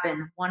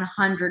happen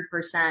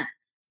 100%.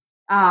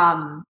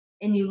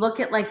 And you look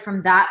at like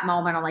from that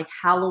moment on like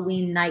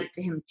Halloween night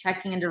to him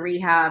checking into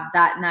rehab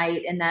that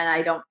night. And then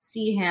I don't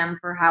see him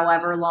for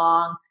however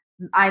long.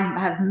 I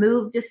have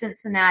moved to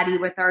Cincinnati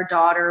with our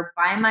daughter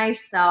by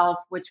myself,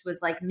 which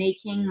was like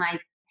making my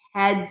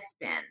head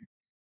spin.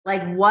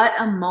 Like what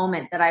a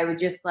moment that I would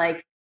just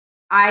like,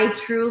 I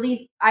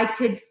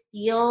could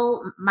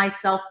feel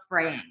myself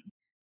fraying.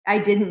 I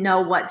didn't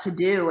know what to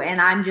do.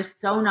 And I'm just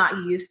so not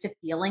used to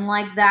feeling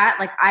like that.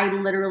 Like I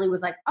literally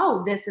was like,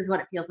 oh, this is what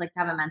it feels like to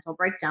have a mental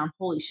breakdown.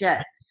 Holy shit.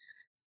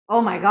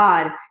 Oh my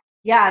God.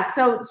 Yeah.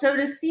 So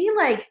to see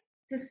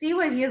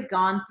what he has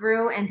gone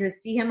through and to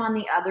see him on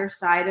the other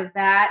side of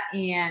that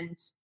and,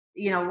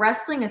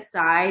 wrestling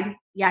aside,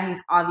 yeah,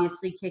 he's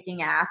obviously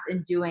kicking ass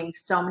and doing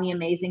so many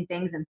amazing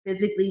things. And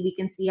physically we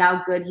can see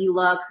how good he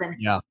looks. And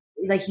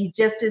like, he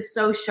just is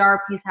so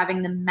sharp. He's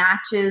having the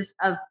matches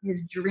of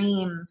his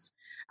dreams.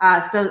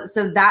 So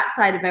that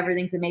side of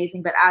everything's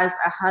amazing. But as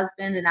a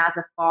husband and as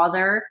a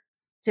father,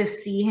 to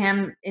see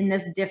him in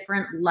this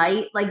different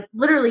light, like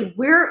literally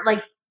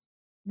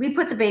we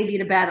put the baby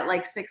to bed at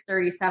like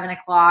 6:30, 7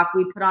 o'clock.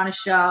 We put on a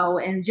show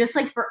and just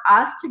like for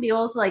us to be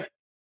able to like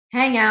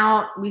hang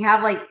out, we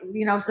have like,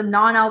 some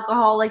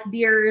non-alcoholic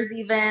beers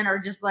even, or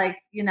just like,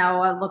 a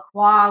La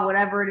Croix,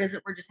 whatever it is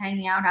that we're just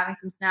hanging out, having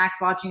some snacks,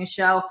 watching a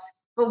show.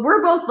 but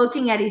we're both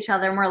looking at each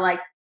other and we're like,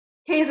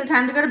 okay, is it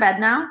time to go to bed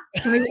now?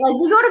 Can we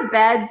go to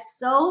bed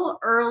so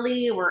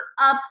early, we're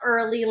up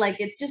early, like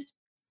it's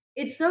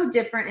so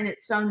different and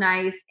it's so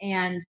nice.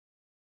 And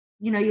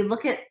you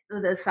look at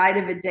the side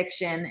of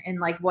addiction and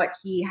like what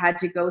he had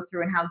to go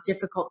through and how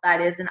difficult that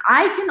is. And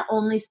I can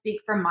only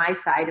speak from my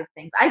side of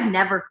things. I've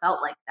never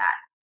felt like that.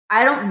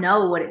 I don't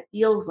know what it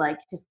feels like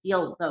to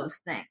feel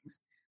those things,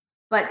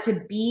 but to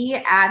be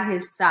at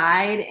his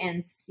side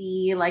and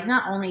see, like,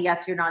 not only,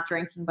 yes, you're not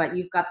drinking, but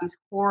you've got these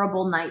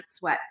horrible night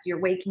sweats. You're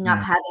waking up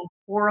having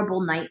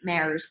horrible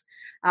nightmares.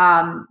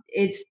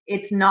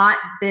 It's not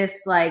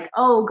this like,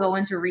 oh, go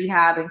into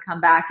rehab and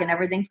come back and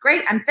everything's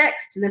great. I'm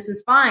fixed. This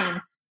is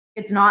fine.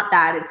 It's not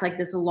that. It's like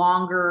this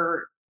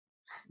longer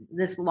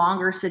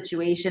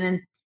situation.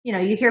 And,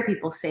 you hear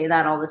people say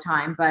that all the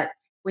time, but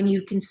when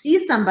you can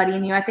see somebody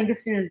and I think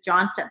as soon as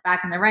Jon stepped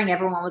back in the ring,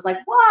 everyone was like,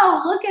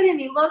 whoa, look at him.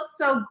 He looks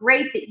so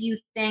great, that you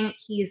think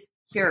he's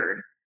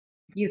cured.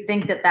 You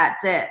think that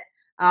that's it.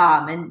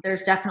 And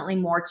there's definitely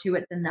more to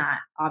it than that,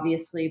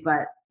 obviously.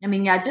 But I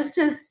mean, yeah, just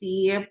to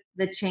see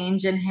the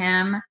change in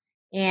him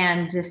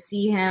and to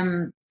see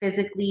him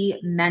physically,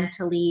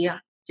 mentally,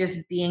 just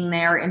being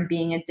there and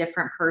being a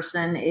different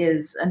person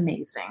is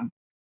amazing.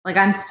 Like,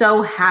 I'm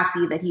so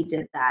happy that he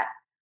did that.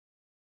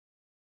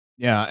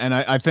 Yeah, and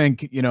I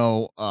think man,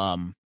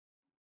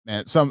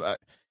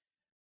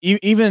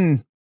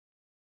 even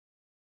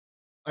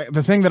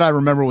the thing that I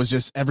remember was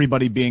just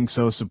everybody being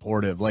so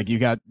supportive. Like, you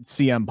got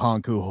CM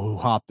Punk who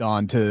hopped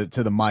on to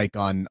the mic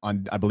on I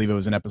Bleav it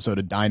was an episode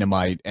of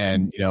Dynamite,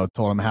 and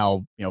told him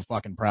how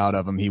fucking proud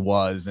of him he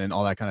was and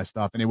all that kind of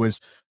stuff. And it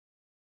was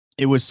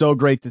so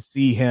great to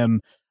see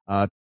him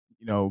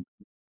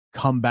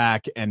come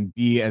back and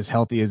be as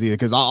healthy as he is,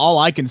 because all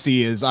I can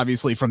see is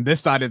obviously from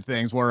this side of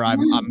things where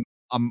I'm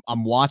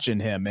watching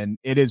him, and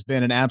it has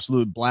been an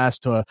absolute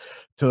blast to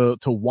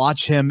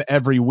watch him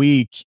every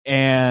week.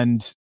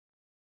 And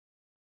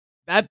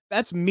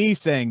that's me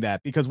saying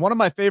that, because one of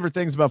my favorite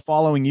things about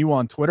following you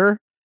on Twitter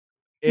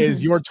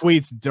is your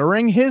tweets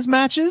during his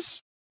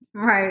matches.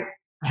 Right.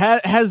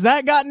 Has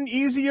that gotten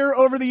easier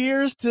over the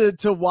years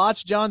to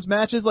watch Jon's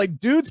matches? Like,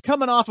 dude's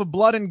coming off of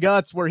Blood and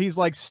Guts where he's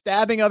like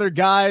stabbing other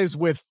guys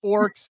with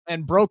forks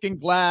and broken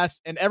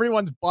glass, and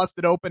everyone's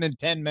busted open in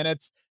 10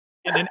 minutes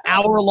in an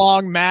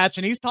hour-long match.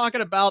 And he's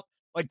talking about,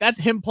 like, that's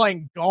him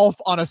playing golf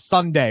on a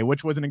Sunday,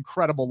 which was an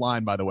incredible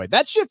line, by the way.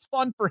 That shit's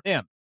fun for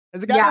him.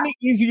 Has it gotten any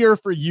easier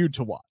for you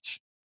to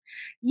watch?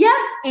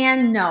 Yes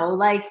and no.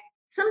 Like,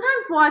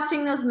 sometimes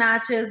watching those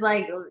matches,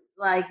 like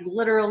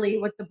literally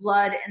with the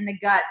blood and the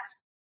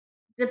guts,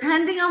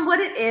 depending on what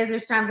it is,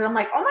 there's times that I'm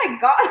like, oh my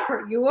God,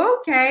 are you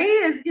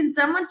okay? Can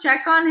someone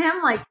check on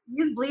him? Like,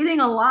 he's bleeding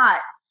a lot.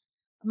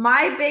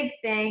 My big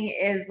thing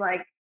is,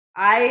 like,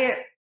 I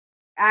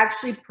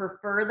actually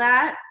prefer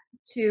that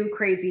to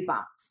crazy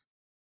bumps.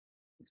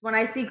 It's when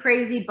I see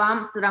crazy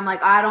bumps that I'm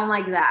like, I don't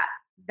like that.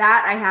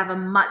 That I have a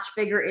much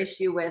bigger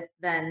issue with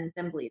than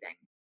bleeding.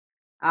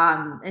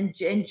 And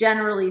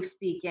generally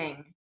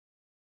speaking,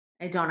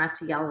 I don't have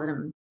to yell at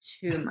him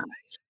too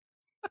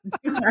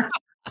much.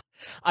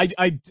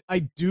 I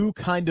do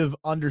kind of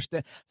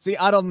understand. See,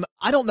 I don't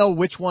know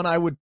which one I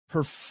would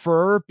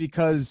prefer,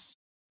 because,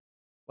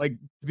 like,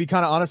 to be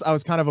kind of honest, I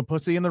was kind of a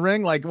pussy in the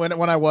ring. Like, when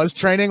I was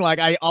training, like,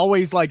 I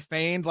always like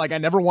feigned, like, I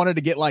never wanted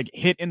to get like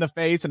hit in the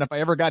face. And if I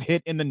ever got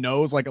hit in the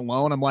nose, like,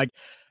 alone, I'm like,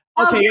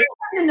 okay,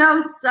 the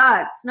nose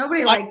sucks.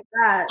 Nobody likes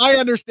that. I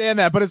understand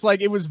that, but it's like,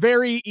 it was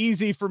very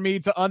easy for me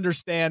to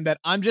understand that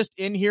I'm just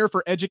in here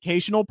for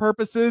educational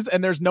purposes,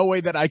 and there's no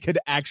way that I could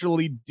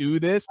actually do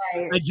this.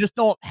 Right. I just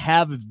don't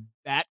have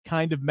that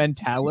kind of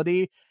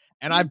mentality.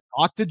 And I've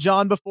talked to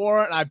Jon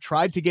before, and I've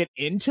tried to get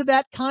into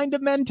that kind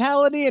of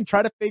mentality and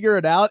try to figure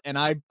it out. And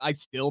I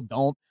still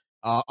don't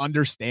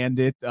understand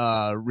it,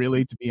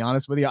 really, to be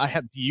honest with you.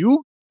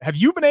 Have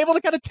you been able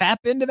to kind of tap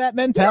into that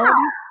mentality?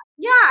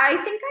 Yeah,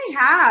 I think I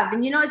have.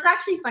 And, it's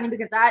actually funny,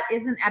 because that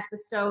is an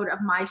episode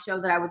of my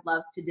show that I would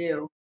love to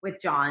do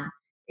with Jon,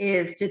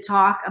 is to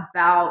talk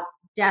about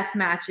death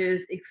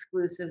matches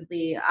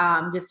exclusively,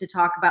 just to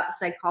talk about the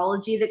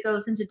psychology that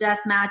goes into death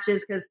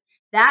matches, because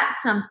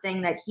that's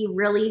something that he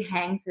really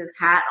hangs his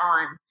hat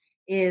on,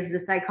 is the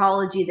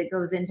psychology that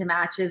goes into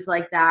matches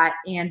like that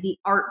and the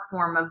art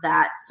form of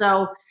that.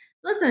 So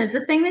listen, it's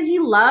a thing that he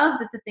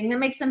loves. It's a thing that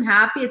makes him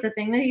happy. It's a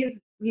thing that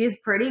he's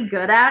pretty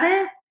good at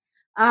it.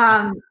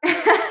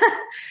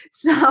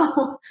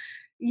 So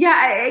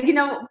yeah,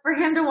 for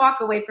him to walk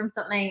away from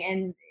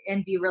something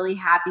and be really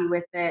happy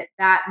with it,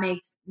 that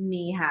makes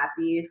me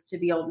happy, is to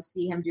be able to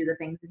see him do the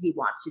things that he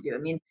wants to do. I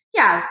mean,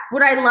 yeah,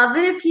 would I love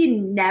it if he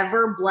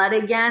never bled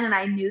again and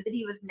I knew that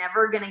he was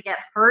never going to get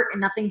hurt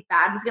and nothing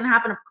bad was going to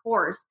happen? Of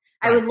course.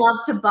 I would love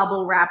to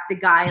bubble wrap the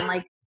guy and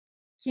like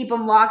keep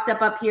him locked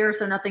up here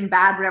so nothing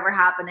bad would ever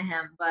happen to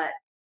him, but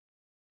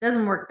it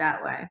doesn't work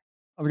that way.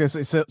 I was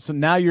gonna say, so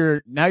now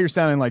you're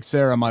sounding like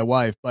Sarah, my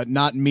wife, but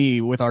not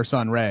me, with our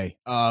son Ray,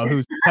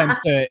 who tends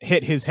to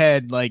hit his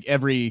head like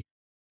every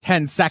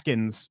 10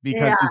 seconds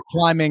because he's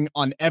climbing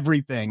on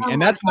everything. And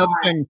that's another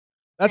thing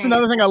That's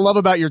another thing I love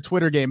about your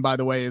Twitter game, by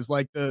the way, is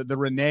like the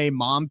Renee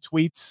mom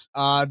tweets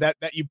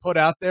that you put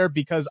out there,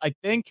 because I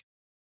think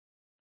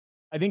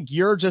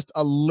you're just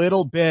a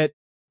little bit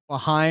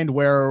behind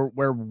where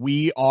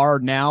we are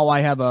now.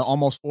 I have a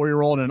almost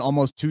 4-year-old and an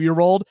almost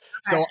 2-year-old.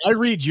 So I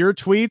read your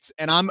tweets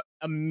and I'm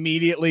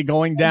immediately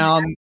going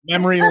down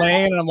memory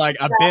lane. And I'm like,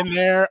 I've been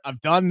there,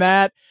 I've done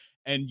that.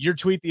 And your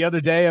tweet the other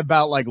day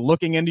about like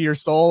looking into your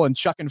soul and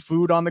chucking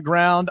food on the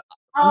ground.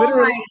 Oh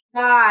my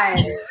God.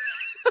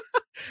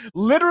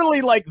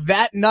 Literally, like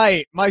that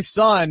night, my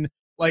son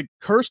like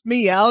cursed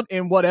me out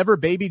in whatever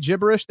baby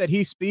gibberish that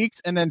he speaks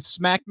and then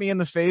smacked me in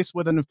the face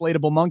with an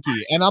inflatable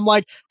monkey. And I'm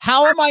like,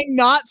 how am I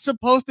not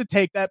supposed to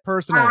take that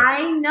personally?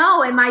 I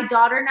know. And my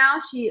daughter now,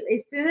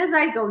 as soon as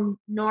I go,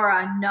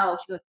 Nora, no,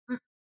 she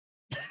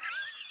goes,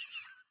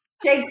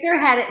 shakes her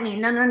head at me.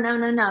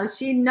 No.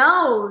 She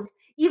knows.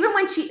 Even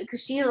when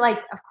because she like,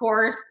 of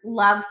course,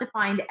 loves to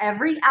find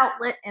every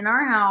outlet in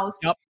our house.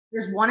 Yep.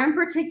 There's one in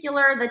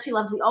particular that she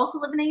loves. We also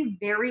live in a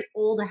very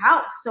old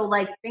house. So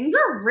like things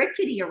are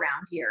rickety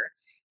around here.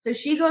 So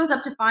she goes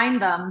up to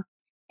find them.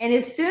 And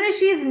as soon as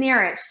she's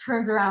near it, she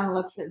turns around and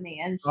looks at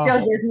me and still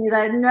gives me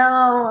that,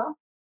 no.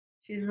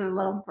 She's a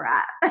little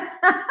brat.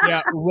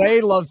 Yeah, Ray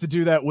loves to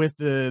do that with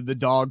the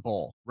dog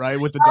bowl, right?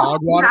 With the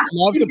dog water.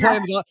 Loves to play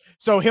in the dog.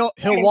 So he'll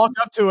walk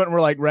up to it and we're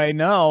like, Ray,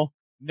 no.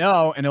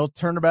 And he'll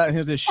turn about and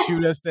he'll just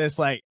shoot us this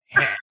like,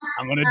 hey,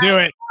 I'm gonna do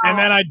it. And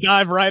then I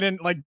dive right in,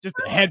 like just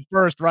head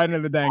first right into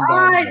the dang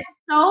dog.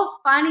 It's so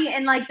funny.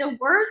 And like the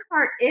worst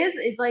part is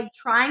like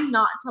trying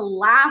not to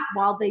laugh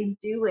while they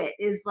do it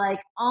is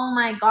like, oh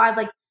my God.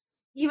 Like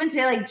even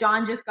today, like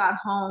John just got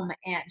home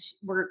and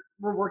we're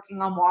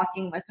working on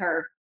walking with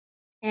her.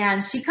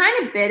 And she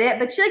kind of bit it,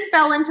 but she like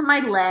fell into my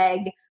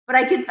leg.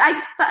 But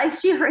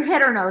she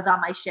hit her nose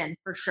on my shin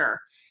for sure.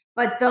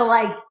 But the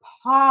like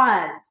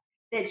pause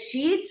that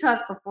she took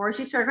before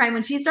she started crying,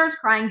 when she starts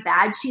crying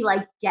bad, she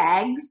like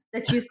gags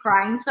that she's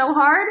crying so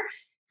hard.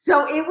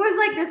 So it was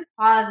like this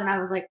pause and I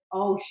was like,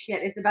 oh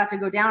shit, it's about to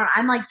go down. And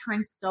I'm like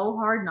trying so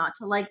hard not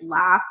to like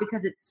laugh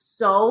because it's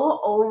so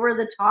over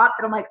the top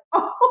that I'm like,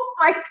 oh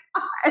my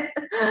God.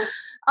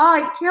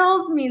 Oh, it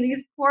kills me.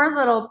 These poor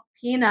little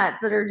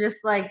peanuts that are just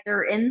like,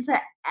 they're into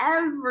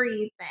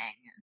everything.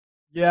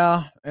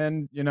 Yeah.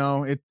 And you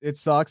know, it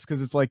sucks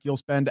because it's like you'll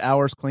spend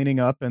hours cleaning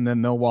up and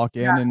then they'll walk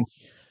in and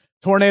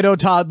tornado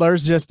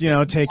toddlers just,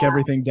 take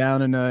everything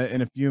down in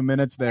a few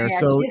minutes there. Yeah,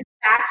 so she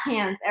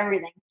backhands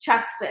everything,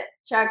 chucks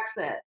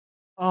it.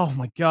 Oh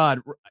my God.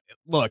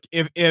 Look,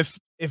 if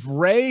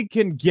Ray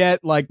can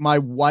get like my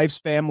wife's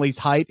family's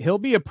height, he'll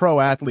be a pro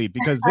athlete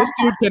because this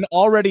dude can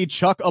already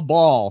chuck a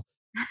ball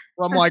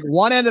from like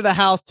one end of the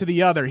house to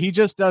the other. He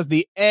just does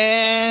the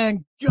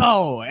and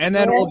go, and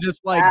then we'll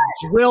just like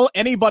drill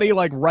anybody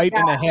like right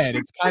in the head.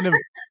 It's kind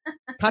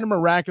of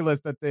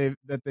miraculous that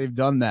they've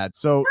done that.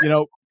 So,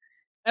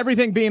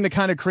 everything being the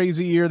kind of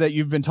crazy year that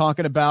you've been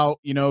talking about,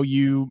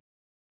 you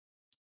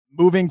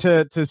moving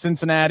to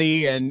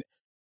Cincinnati, and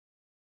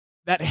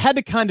that had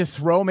to kind of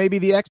throw maybe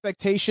the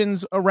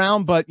expectations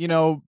around, but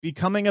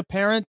becoming a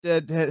parent,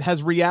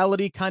 has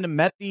reality kind of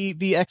met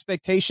the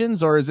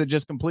expectations, or is it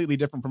just completely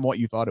different from what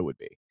you thought it would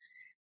be?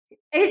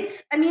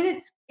 It's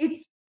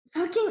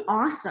fucking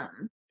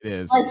awesome. It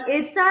is. Like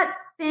it's that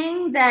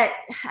thing that,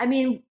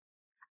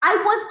 I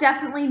was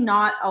definitely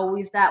not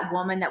always that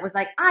woman that was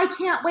like, I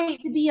can't wait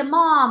to be a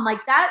mom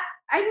like that.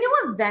 I knew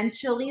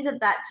eventually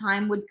that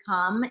time would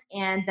come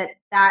and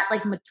that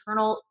like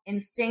maternal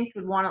instinct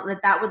would want to,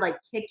 that would like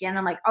kick in.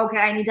 I'm like, okay,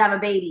 I need to have a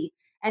baby.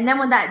 And then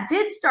when that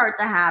did start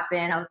to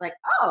happen, I was like,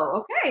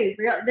 oh, okay,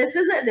 this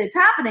is it. It's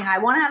happening. I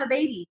want to have a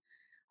baby.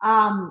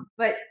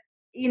 But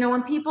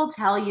when people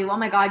tell you, oh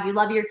my God, you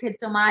love your kid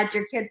so much,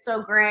 your kid's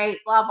so great,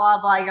 blah, blah,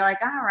 blah. You're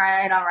like, all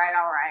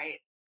right.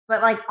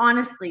 But like,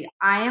 honestly,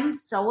 I am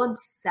so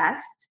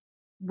obsessed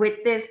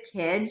with this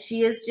kid.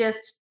 She is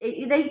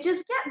they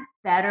just get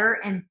better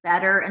and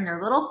better and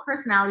their little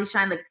personality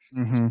shine. Like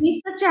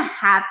she's such a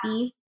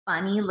happy,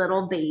 funny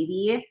little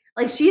baby.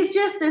 Like she's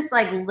just this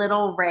like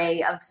little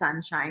ray of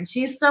sunshine.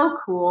 She's so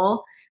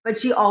cool, but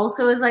she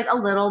also is like a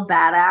little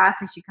badass.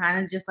 And she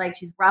kind of just like,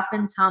 she's rough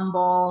and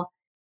tumble.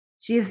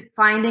 She's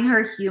finding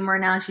her humor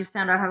now. She's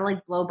found out how to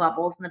like blow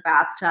bubbles in the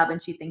bathtub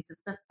and she thinks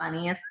it's the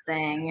funniest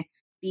thing.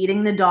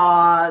 Feeding the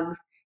dogs.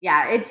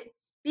 Yeah,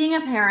 being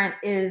a parent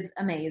is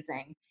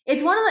amazing.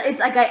 It's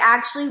like I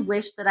actually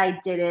wish that I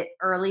did it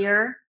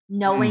earlier,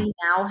 knowing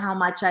now how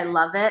much I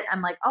love it.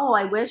 I'm like, oh,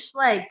 I wish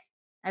I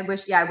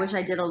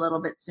did a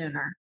little bit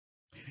sooner.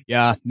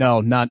 Yeah,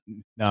 no.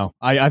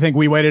 I think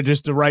we waited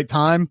just the right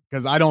time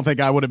because I don't think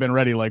I would have been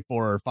ready like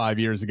 4 or 5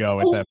 years ago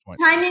at that point.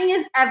 Timing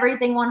is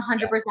everything, 100%.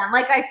 Yeah.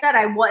 Like I said,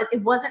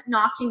 it wasn't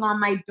knocking on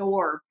my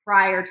door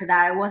prior to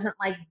that. I wasn't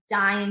like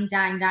dying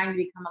to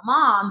become a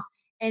mom.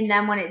 And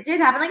then when it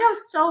did happen, like I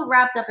was so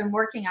wrapped up in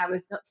working, I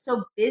was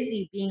so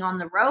busy being on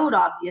the road,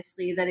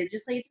 obviously, that it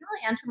just like it didn't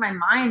really enter my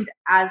mind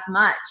as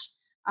much.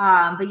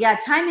 But yeah,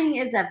 timing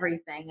is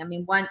everything.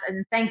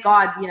 And thank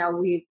God,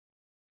 we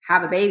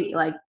have a baby.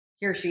 Like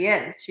here she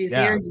is. She's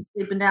here and she's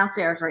sleeping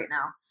downstairs right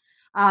now.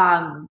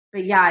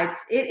 But yeah,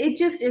 it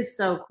just is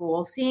so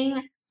cool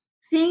seeing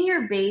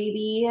your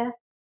baby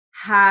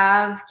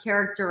have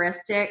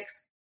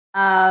characteristics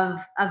of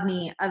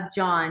me, of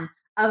Jon,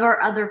 of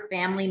our other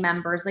family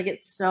members. Like,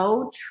 it's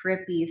so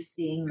trippy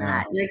seeing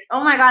that. Like,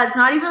 oh my God, it's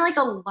not even like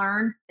a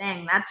learned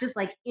thing. That's just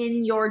like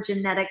in your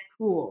genetic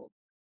pool.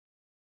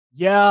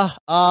 Yeah.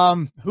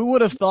 Who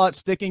would have thought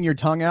sticking your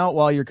tongue out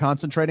while you're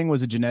concentrating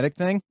was a genetic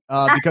thing?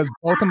 Because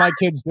both of my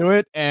kids do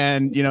it.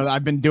 And,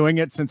 I've been doing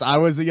it since I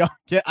was a young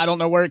kid. I don't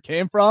know where it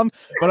came from,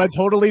 but I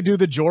totally do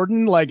the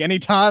Jordan. Like,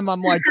 anytime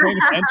I'm like paying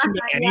attention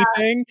to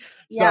anything.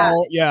 Yeah.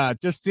 So yeah,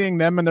 just seeing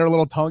them and their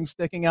little tongues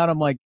sticking out. I'm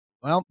like,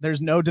 well,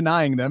 there's no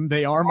denying them.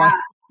 They are my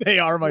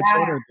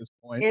children at this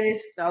point. It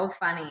is so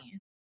funny.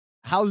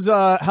 How's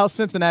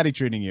Cincinnati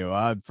treating you?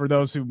 For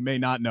those who may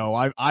not know,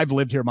 I've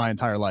lived here my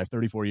entire life,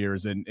 34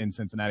 years in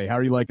Cincinnati. How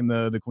are you liking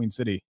the Queen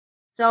City?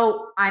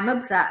 So I'm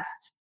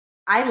obsessed.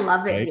 I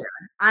love it here.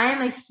 I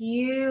am a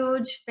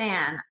huge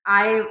fan.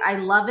 I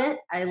love it.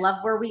 I love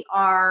where we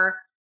are.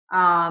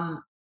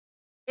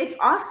 It's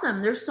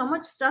awesome. There's so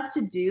much stuff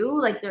to do.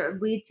 Like,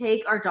 we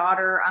take our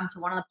daughter to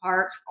one of the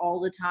parks all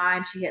the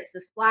time. She hits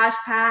the splash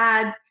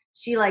pads.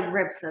 She like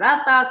rips it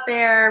up out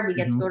there. We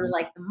get to go to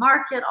like the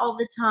market all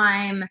the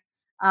time.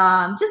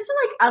 Just to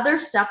like other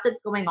stuff that's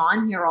going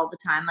on here all the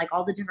time, like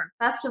all the different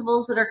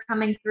festivals that are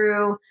coming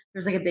through.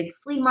 There's like a big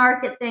flea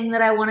market thing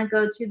that I want to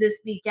go to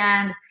this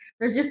weekend.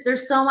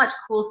 There's so much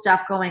cool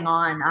stuff going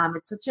on.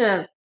 It's such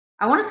a,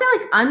 I want to say,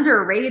 like,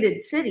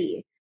 underrated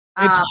city.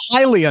 It's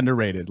highly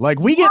underrated. Like,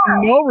 we get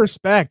no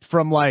respect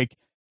from like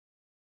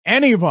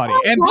anybody.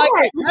 And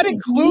that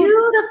includes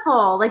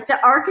beautiful. Like,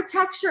 the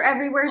architecture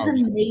everywhere is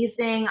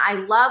amazing. I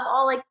love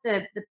all like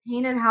the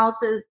painted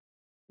houses,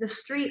 the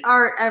street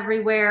art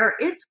everywhere.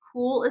 It's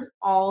cool as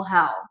all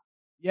hell.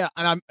 Yeah,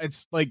 and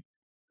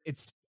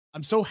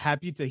I'm so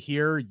happy to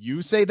hear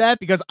you say that,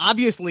 because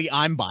obviously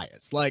I'm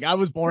biased. Like, I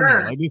was born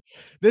here. Like,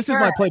 this is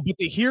my place. But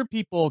to hear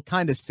people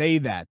kind of say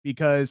that,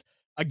 because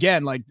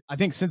again, like, I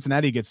think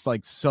Cincinnati gets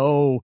like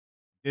so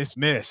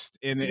dismissed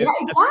it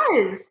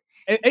does.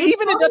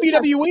 Even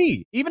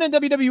in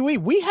WWE,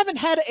 we haven't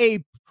had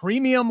a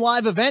premium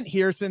live event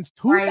here since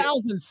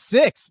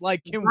 2006.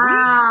 Like, can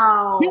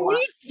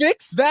we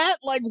fix that?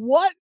 Like,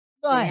 what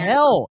the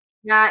hell?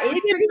 Yeah,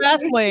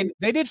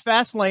 they did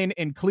Fastlane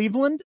in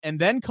Cleveland and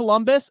then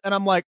Columbus, and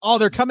I'm like, oh,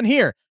 they're coming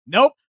here.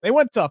 Nope, they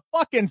went to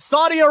fucking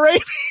Saudi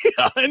Arabia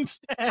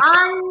instead.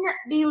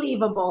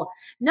 Unbelievable.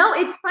 No,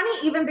 it's funny,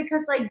 even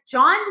because like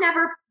Jon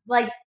never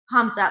like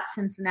pumped up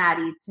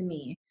Cincinnati to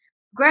me.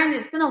 Granted,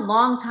 it's been a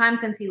long time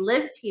since he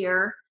lived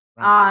here.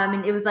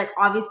 And it was like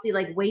obviously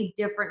like way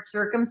different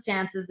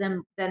circumstances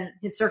than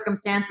his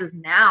circumstances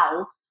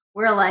now.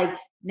 Where like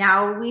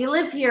now we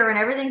live here and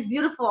everything's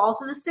beautiful.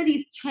 Also, the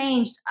city's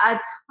changed a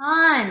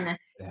ton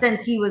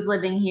since he was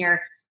living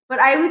here. But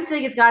I always feel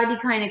like it's got to be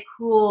kind of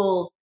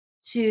cool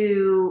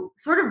to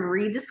sort of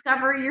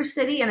rediscover your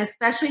city, and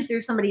especially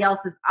through somebody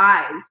else's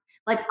eyes.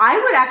 Like, I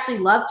would actually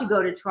love to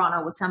go to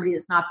Toronto with somebody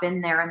that's not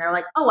been there, and they're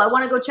like, oh, I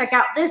want to go check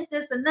out this,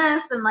 and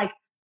this, and like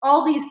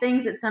all these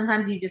things that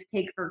sometimes you just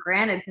take for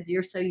granted because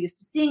you're so used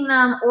to seeing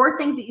them, or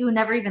things that you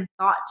never even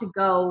thought to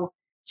go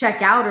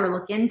check out or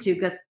look into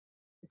because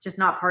it's just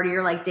not part of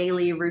your like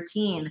daily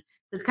routine.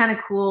 So it's kind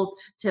of cool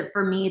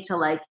for me to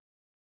like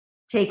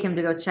take him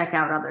to go check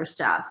out other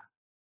stuff.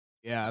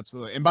 Yeah,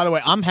 absolutely. And by the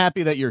way, I'm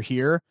happy that you're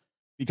here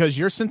because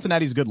you're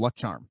Cincinnati's good luck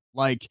charm.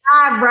 Like,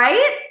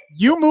 right?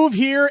 You move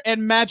here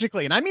and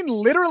magically, and I mean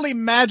literally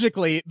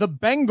magically, the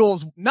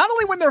Bengals not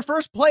only win their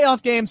first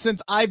playoff game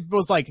since I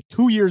was like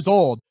 2 years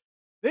old,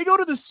 they go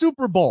to the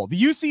Super Bowl.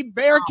 The UC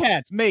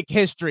Bearcats make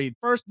history.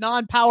 First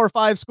non-Power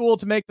 5 school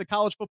to make the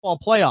college football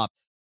playoff.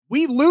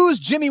 We lose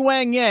Jimmy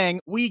Wang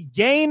Yang. We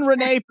gain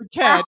Renee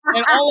Paquette.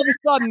 And all of a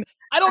sudden,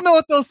 I don't know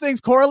if those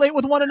things correlate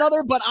with one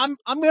another, but I'm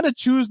going to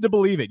choose to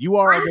believe it. You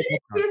are. I'm going to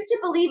choose to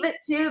believe it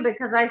too,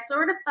 because I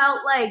sort of felt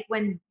like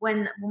when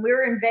we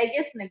were in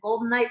Vegas and the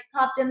Golden Knights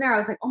popped in there, I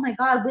was like, oh my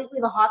God, wait, we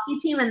have a hockey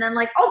team. And then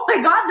like, oh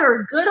my God, they're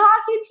a good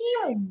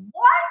hockey team.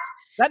 What?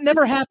 That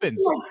never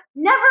happens.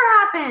 Never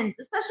happens.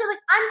 Especially like,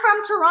 I'm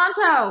from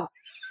Toronto.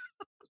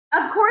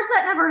 Of course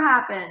that never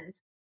happens.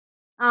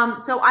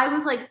 So I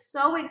was like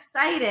so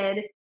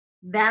excited.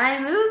 Then I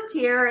moved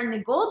here and the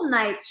Golden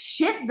Knights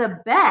shit the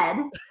bed.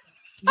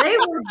 They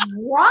were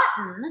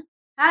rotten,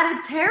 had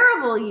a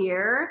terrible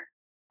year.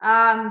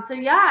 So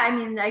yeah, I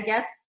mean, I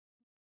guess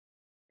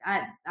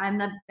I'm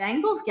the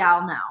Bengals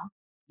gal now.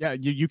 Yeah,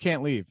 you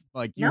can't leave.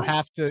 Like, you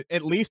have to,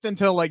 at least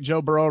until like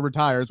Joe Burrow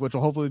retires, which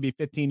will hopefully be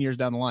 15 years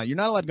down the line. You're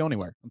not allowed to go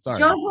anywhere. I'm sorry.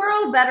 Joe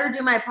Burrow better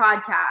do my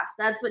podcast.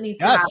 That's what needs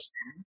to happen.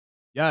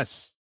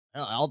 Yes.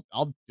 I'll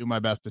do my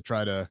best to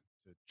try to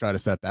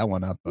set that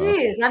one up.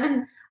 Please.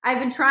 I've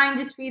been trying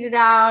to tweet it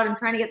out. I'm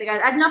trying to get the guys.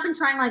 I've not been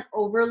trying like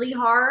overly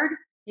hard.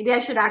 Maybe I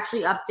should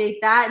actually update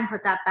that and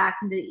put that back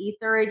into the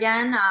ether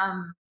again.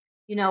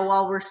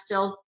 While we're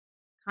still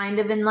kind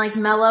of in like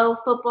mellow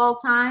football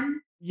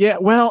time. Yeah,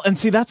 well, and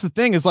see, that's the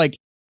thing is like,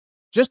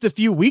 just a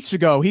few weeks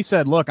ago, he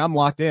said, look, I'm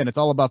locked in. It's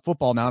all about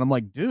football now. And I'm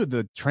like, dude,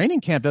 the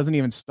training camp doesn't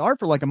even start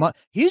for like a month.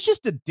 He's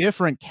just a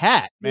different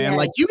cat, man.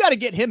 Like, you got to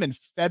get him in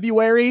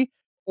February,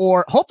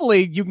 or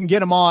hopefully you can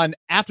get him on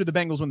after the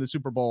Bengals win the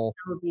Super Bowl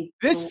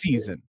this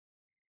season,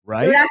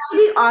 right? It would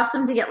actually be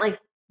awesome to get like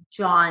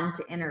Jon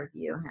to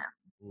interview him.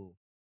 Ooh.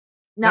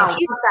 No, fuck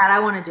that. I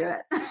want to do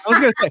it. I was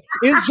gonna say,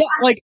 is Jon,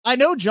 like, I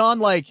know Jon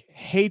like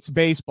hates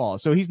baseball,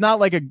 so he's not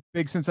like a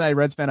big Cincinnati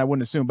Reds fan, I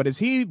wouldn't assume, but is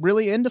he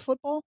really into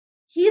football?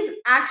 He's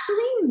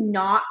actually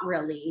not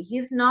really.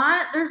 He's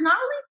not. There's not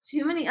really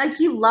too many. Like,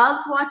 he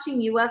loves watching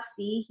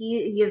UFC.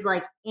 He is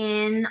like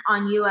in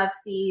on UFC.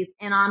 He's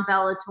in on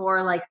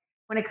Bellator. Like,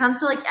 when it comes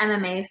to like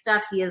MMA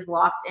stuff, he is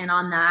locked in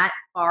on that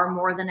far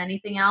more than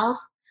anything else.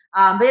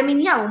 But I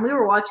mean, yeah, when we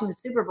were watching the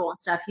Super Bowl and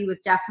stuff, he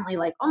was definitely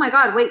like, oh my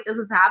God, wait, this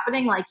is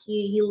happening. Like,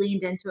 he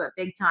leaned into it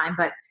big time.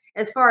 But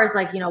as far as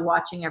like,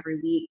 watching every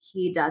week,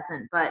 he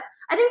doesn't. But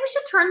I think we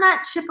should turn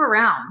that ship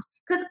around,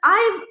 because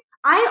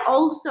I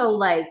also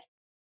like,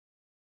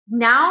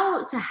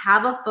 now to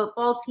have a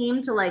football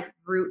team to like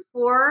root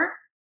for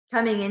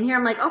coming in here,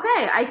 I'm like,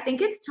 okay, I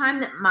think it's time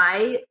that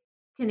my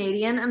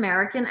Canadian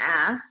American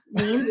ass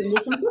leans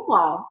into some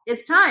football.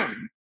 It's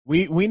time.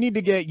 We need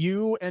to get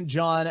you and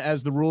Jon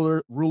as the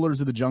rulers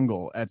of the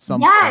jungle at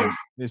some point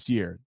this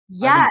year.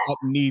 Yes, that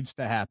needs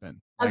to happen.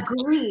 Like,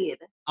 agreed.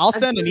 I'll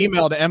send an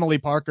email to Emily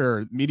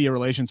Parker, media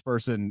relations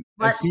person,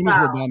 as soon as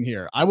we're done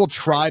here. I will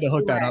try to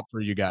hook that up for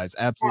you guys.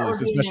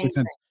 Absolutely,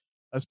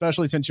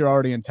 especially since you're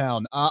already in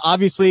town.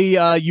 Obviously,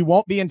 you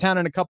won't be in town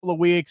in a couple of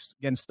weeks.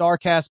 Again,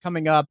 Starrcast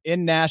coming up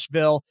in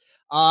Nashville.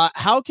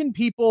 How can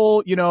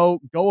people,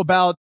 go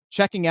about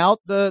checking out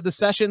the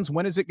sessions?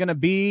 When is it going to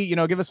be?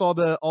 Give us all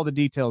the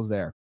details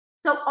there.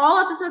 So all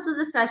episodes of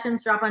the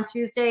sessions drop on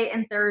Tuesday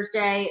and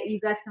Thursday. You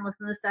guys can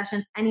listen to the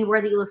sessions anywhere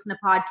that you listen to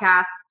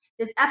podcasts.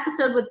 This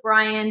episode with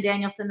Bryan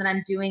Danielson that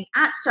I'm doing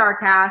at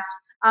Starrcast,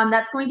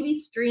 that's going to be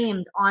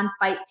streamed on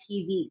Fight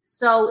TV.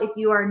 So if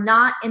you are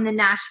not in the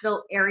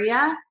Nashville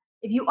area,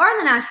 if you are in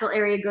the Nashville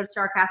area, go to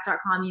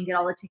starrcast.com. You can get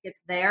all the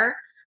tickets there.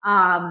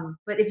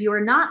 But if you are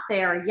not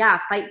there,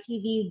 Fight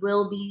TV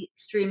will be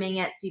streaming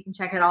it, so you can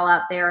check it all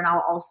out there. And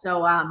I'll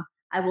also,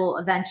 I will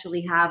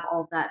eventually have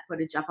all of that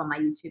footage up on my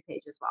YouTube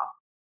page as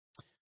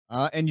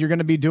well. And you're going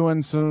to be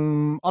doing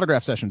some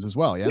autograph sessions as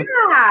well, yeah?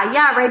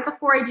 Yeah. Right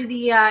before I do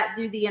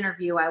the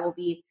interview, I will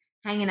be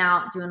hanging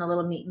out, doing a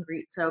little meet and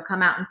greet. So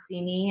come out and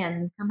see me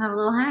and come have a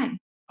little hang.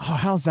 Oh,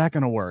 how's that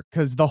going to work?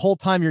 Because the whole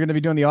time you're going to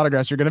be doing the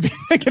autographs, you're going to be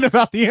thinking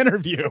about the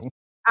interview.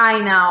 I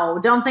know.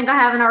 Don't think I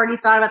haven't already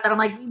thought about that. I'm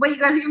like, wait,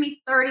 you guys are giving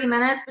me 30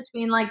 minutes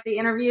between like the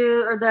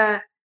interview or the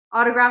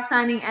autograph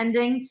signing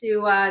ending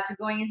to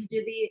going in to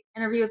do the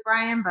interview with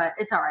Bryan, but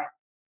it's all right.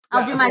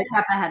 I'll do my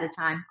prep ahead of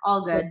time.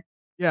 All good.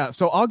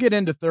 So I'll get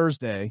into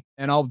Thursday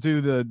and I'll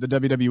do the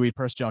WWE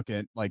press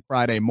junket like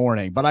Friday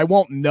morning, but I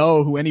won't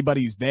know who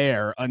anybody's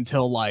there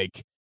until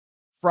like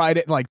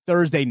Friday, like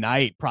Thursday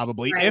night,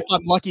 probably, if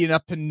I'm lucky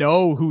enough to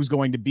know who's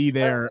going to be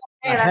there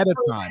ahead of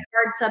time.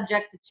 Hard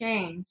subject to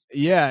change.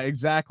 Yeah,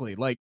 exactly.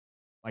 Like,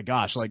 my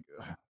gosh, like,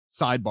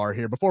 sidebar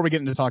here before we get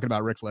into talking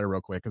about Ric Flair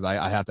real quick, because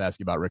I have to ask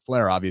you about Ric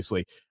Flair,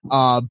 obviously.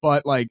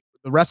 But like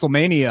the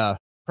WrestleMania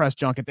press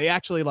junket, they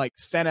actually like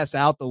sent us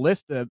out the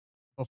list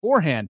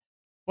beforehand,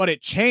 but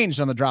it changed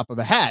on the drop of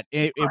a hat.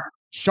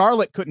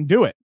 Charlotte couldn't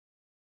do it.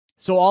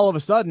 So all of a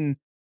sudden,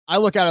 I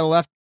look out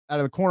of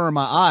the corner of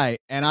my eye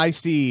and I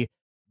see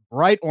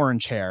bright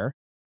orange hair,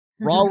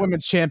 Raw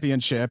Women's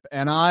Championship,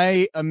 and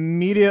I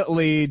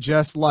immediately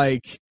just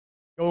like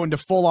go into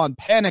full on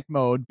panic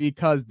mode,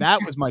 because that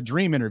was my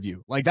dream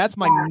interview. Like, that's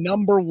my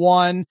number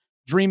one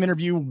dream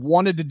interview.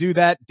 Wanted to do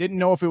that. Didn't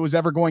know if it was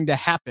ever going to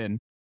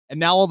happen. And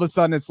now all of a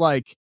sudden it's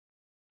like,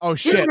 oh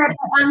shit.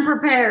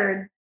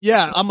 Unprepared.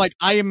 Yeah. I'm like,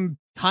 I'm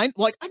kind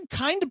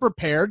of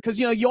prepared, because,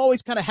 you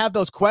always kind of have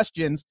those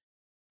questions.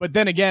 But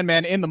then again,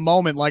 man, in the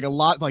moment, like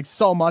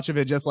so much of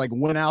it just like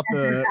went out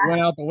the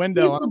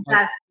window. She's the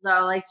best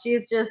though. Like,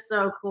 she's just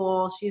so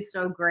cool. She's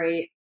so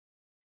great.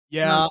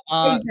 Yeah.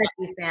 Big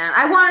Becky fan.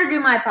 I want her to do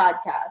my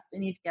podcast. I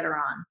need to get her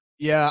on.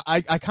 Yeah.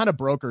 I kind of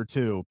broke her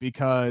too,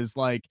 because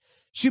like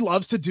she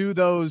loves to do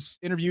those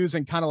interviews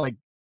and kind of like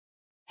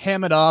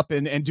ham it up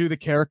and do the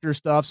character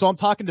stuff. So I'm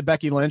talking to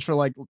Becky Lynch for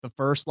like the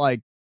first like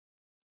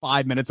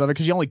 5 minutes of it,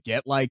 because you only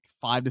get like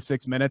 5 to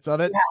 6 minutes of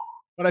it. Yeah.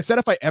 But I said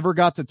if I ever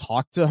got to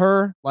talk to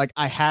her, like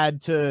I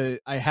had to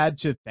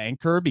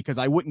thank her, because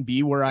I wouldn't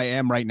be where I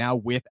am right now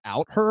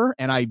without her.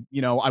 And I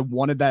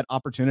wanted that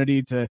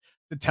opportunity to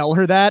tell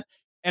her that.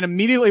 And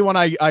immediately when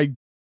I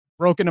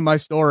broke into my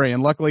story,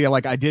 and luckily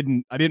like I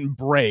didn't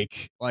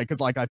break like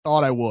I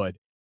thought I would,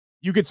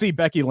 you could see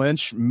Becky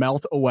Lynch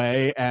melt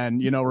away,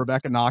 and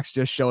Rebecca Knox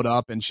just showed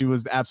up, and she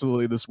was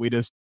absolutely the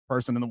sweetest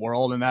person in the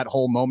world in that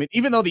whole moment.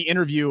 Even though the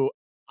interview,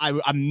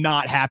 I'm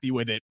not happy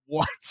with it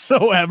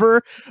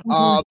whatsoever.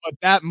 But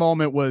that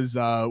moment was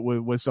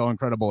so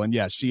incredible. And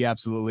yes, she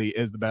absolutely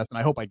is the best. And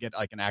I hope I get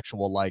like an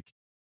actual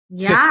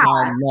sit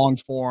down, long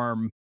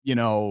form,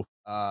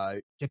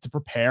 get to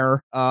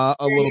prepare a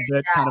little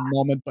bit kind of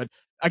moment. But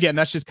again,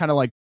 that's just kind of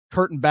like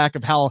curtain back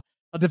of how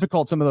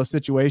difficult some of those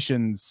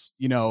situations,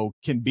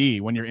 can be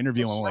when you're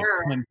interviewing like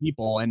 10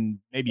 people and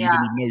maybe you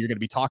didn't even know you're going to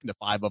be talking to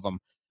 5 of them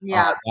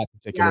that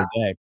particular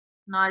day.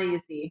 Not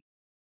easy.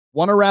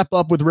 Want to wrap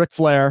up with Ric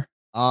Flair.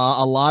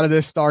 A lot of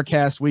this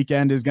Starrcast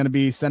weekend is going to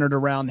be centered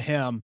around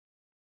him.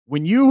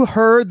 When you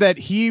heard that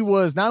he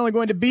was not only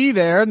going to be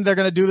there and they're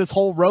going to do this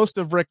whole roast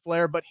of Ric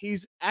Flair, but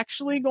he's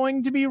actually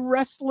going to be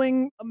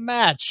wrestling a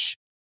match,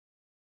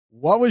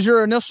 what was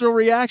your initial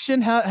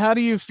reaction? How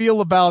do you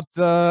feel about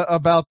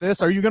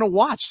this? Are you going to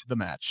watch the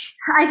match?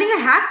 I think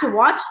I have to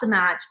watch the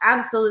match.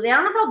 Absolutely. I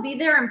don't know if I'll be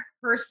there in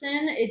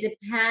person. It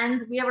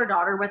depends. We have our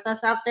daughter with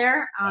us out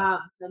there. So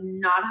I'm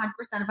not 100%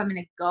 if I'm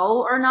going to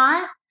go or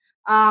not.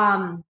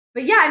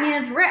 But yeah, I mean,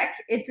 it's Rick.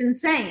 It's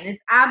insane.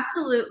 It's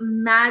absolute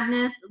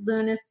madness,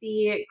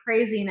 lunacy,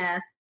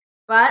 craziness.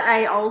 But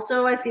I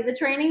see the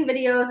training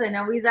videos. I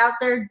know he's out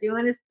there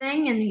doing his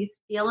thing and he's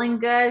feeling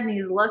good and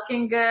he's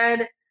looking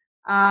good.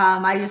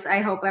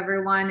 I hope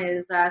everyone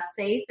is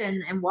safe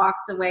and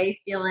walks away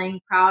feeling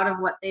proud of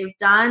what they've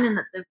done and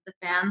that the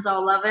fans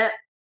all love it.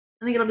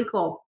 I think it'll be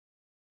cool.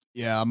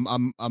 Yeah,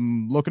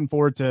 I'm looking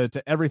forward to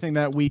everything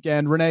that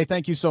weekend. Renee,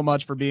 thank you so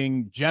much for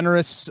being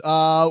generous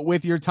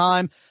with your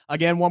time.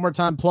 Again, one more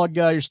time, plug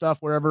your stuff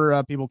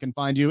wherever people can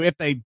find you if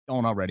they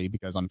don't already,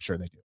 because I'm sure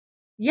they do.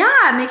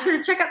 Yeah, make sure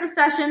to check out the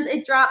sessions.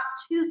 It drops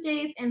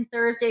Tuesdays and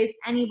Thursdays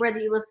anywhere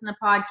that you listen to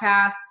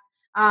podcasts.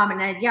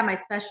 My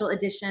special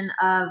edition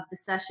of the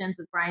sessions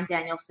with Bryan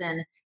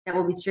Danielson that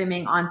will be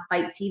streaming on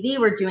Fight TV.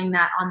 We're doing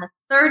that on the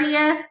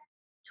 30th,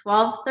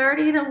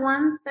 12:30 to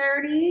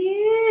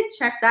 1:30.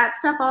 Check that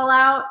stuff all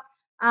out.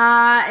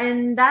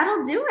 And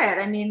that'll do it.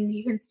 I mean,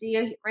 you can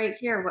see right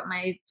here what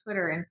my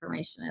Twitter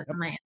information is. Yep. And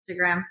my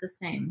Instagram's the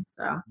same.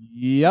 So.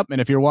 Yep. And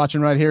if you're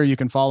watching right here, you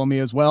can follow me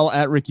as well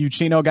at Rick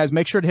Ucchino. Guys,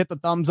 make sure to hit the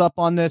thumbs up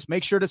on this.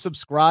 Make sure to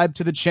subscribe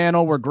to the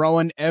channel. We're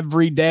growing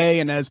every day.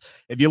 And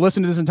if you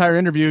listen to this entire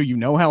interview, you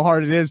know how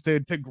hard it is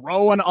to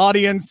grow an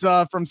audience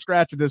from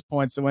scratch at this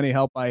point. So any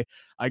help, I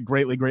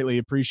greatly, greatly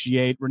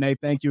appreciate. Renee,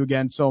 thank you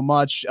again so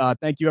much.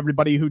 Thank you,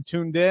 everybody who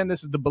tuned in.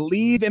 This is the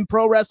Bleav in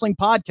Pro Wrestling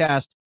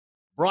podcast,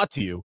 brought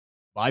to you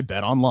by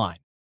BetOnline.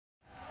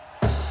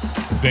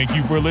 Thank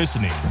you for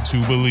listening to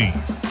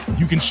Bleav.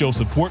 You can show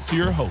support to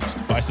your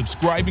host by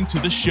subscribing to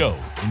the show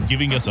and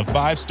giving us a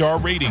 5-star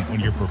rating on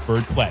your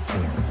preferred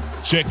platform.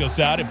 Check us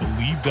out at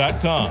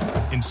Bleav.com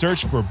and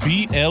search for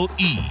BLEAV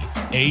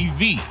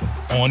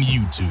on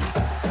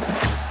YouTube.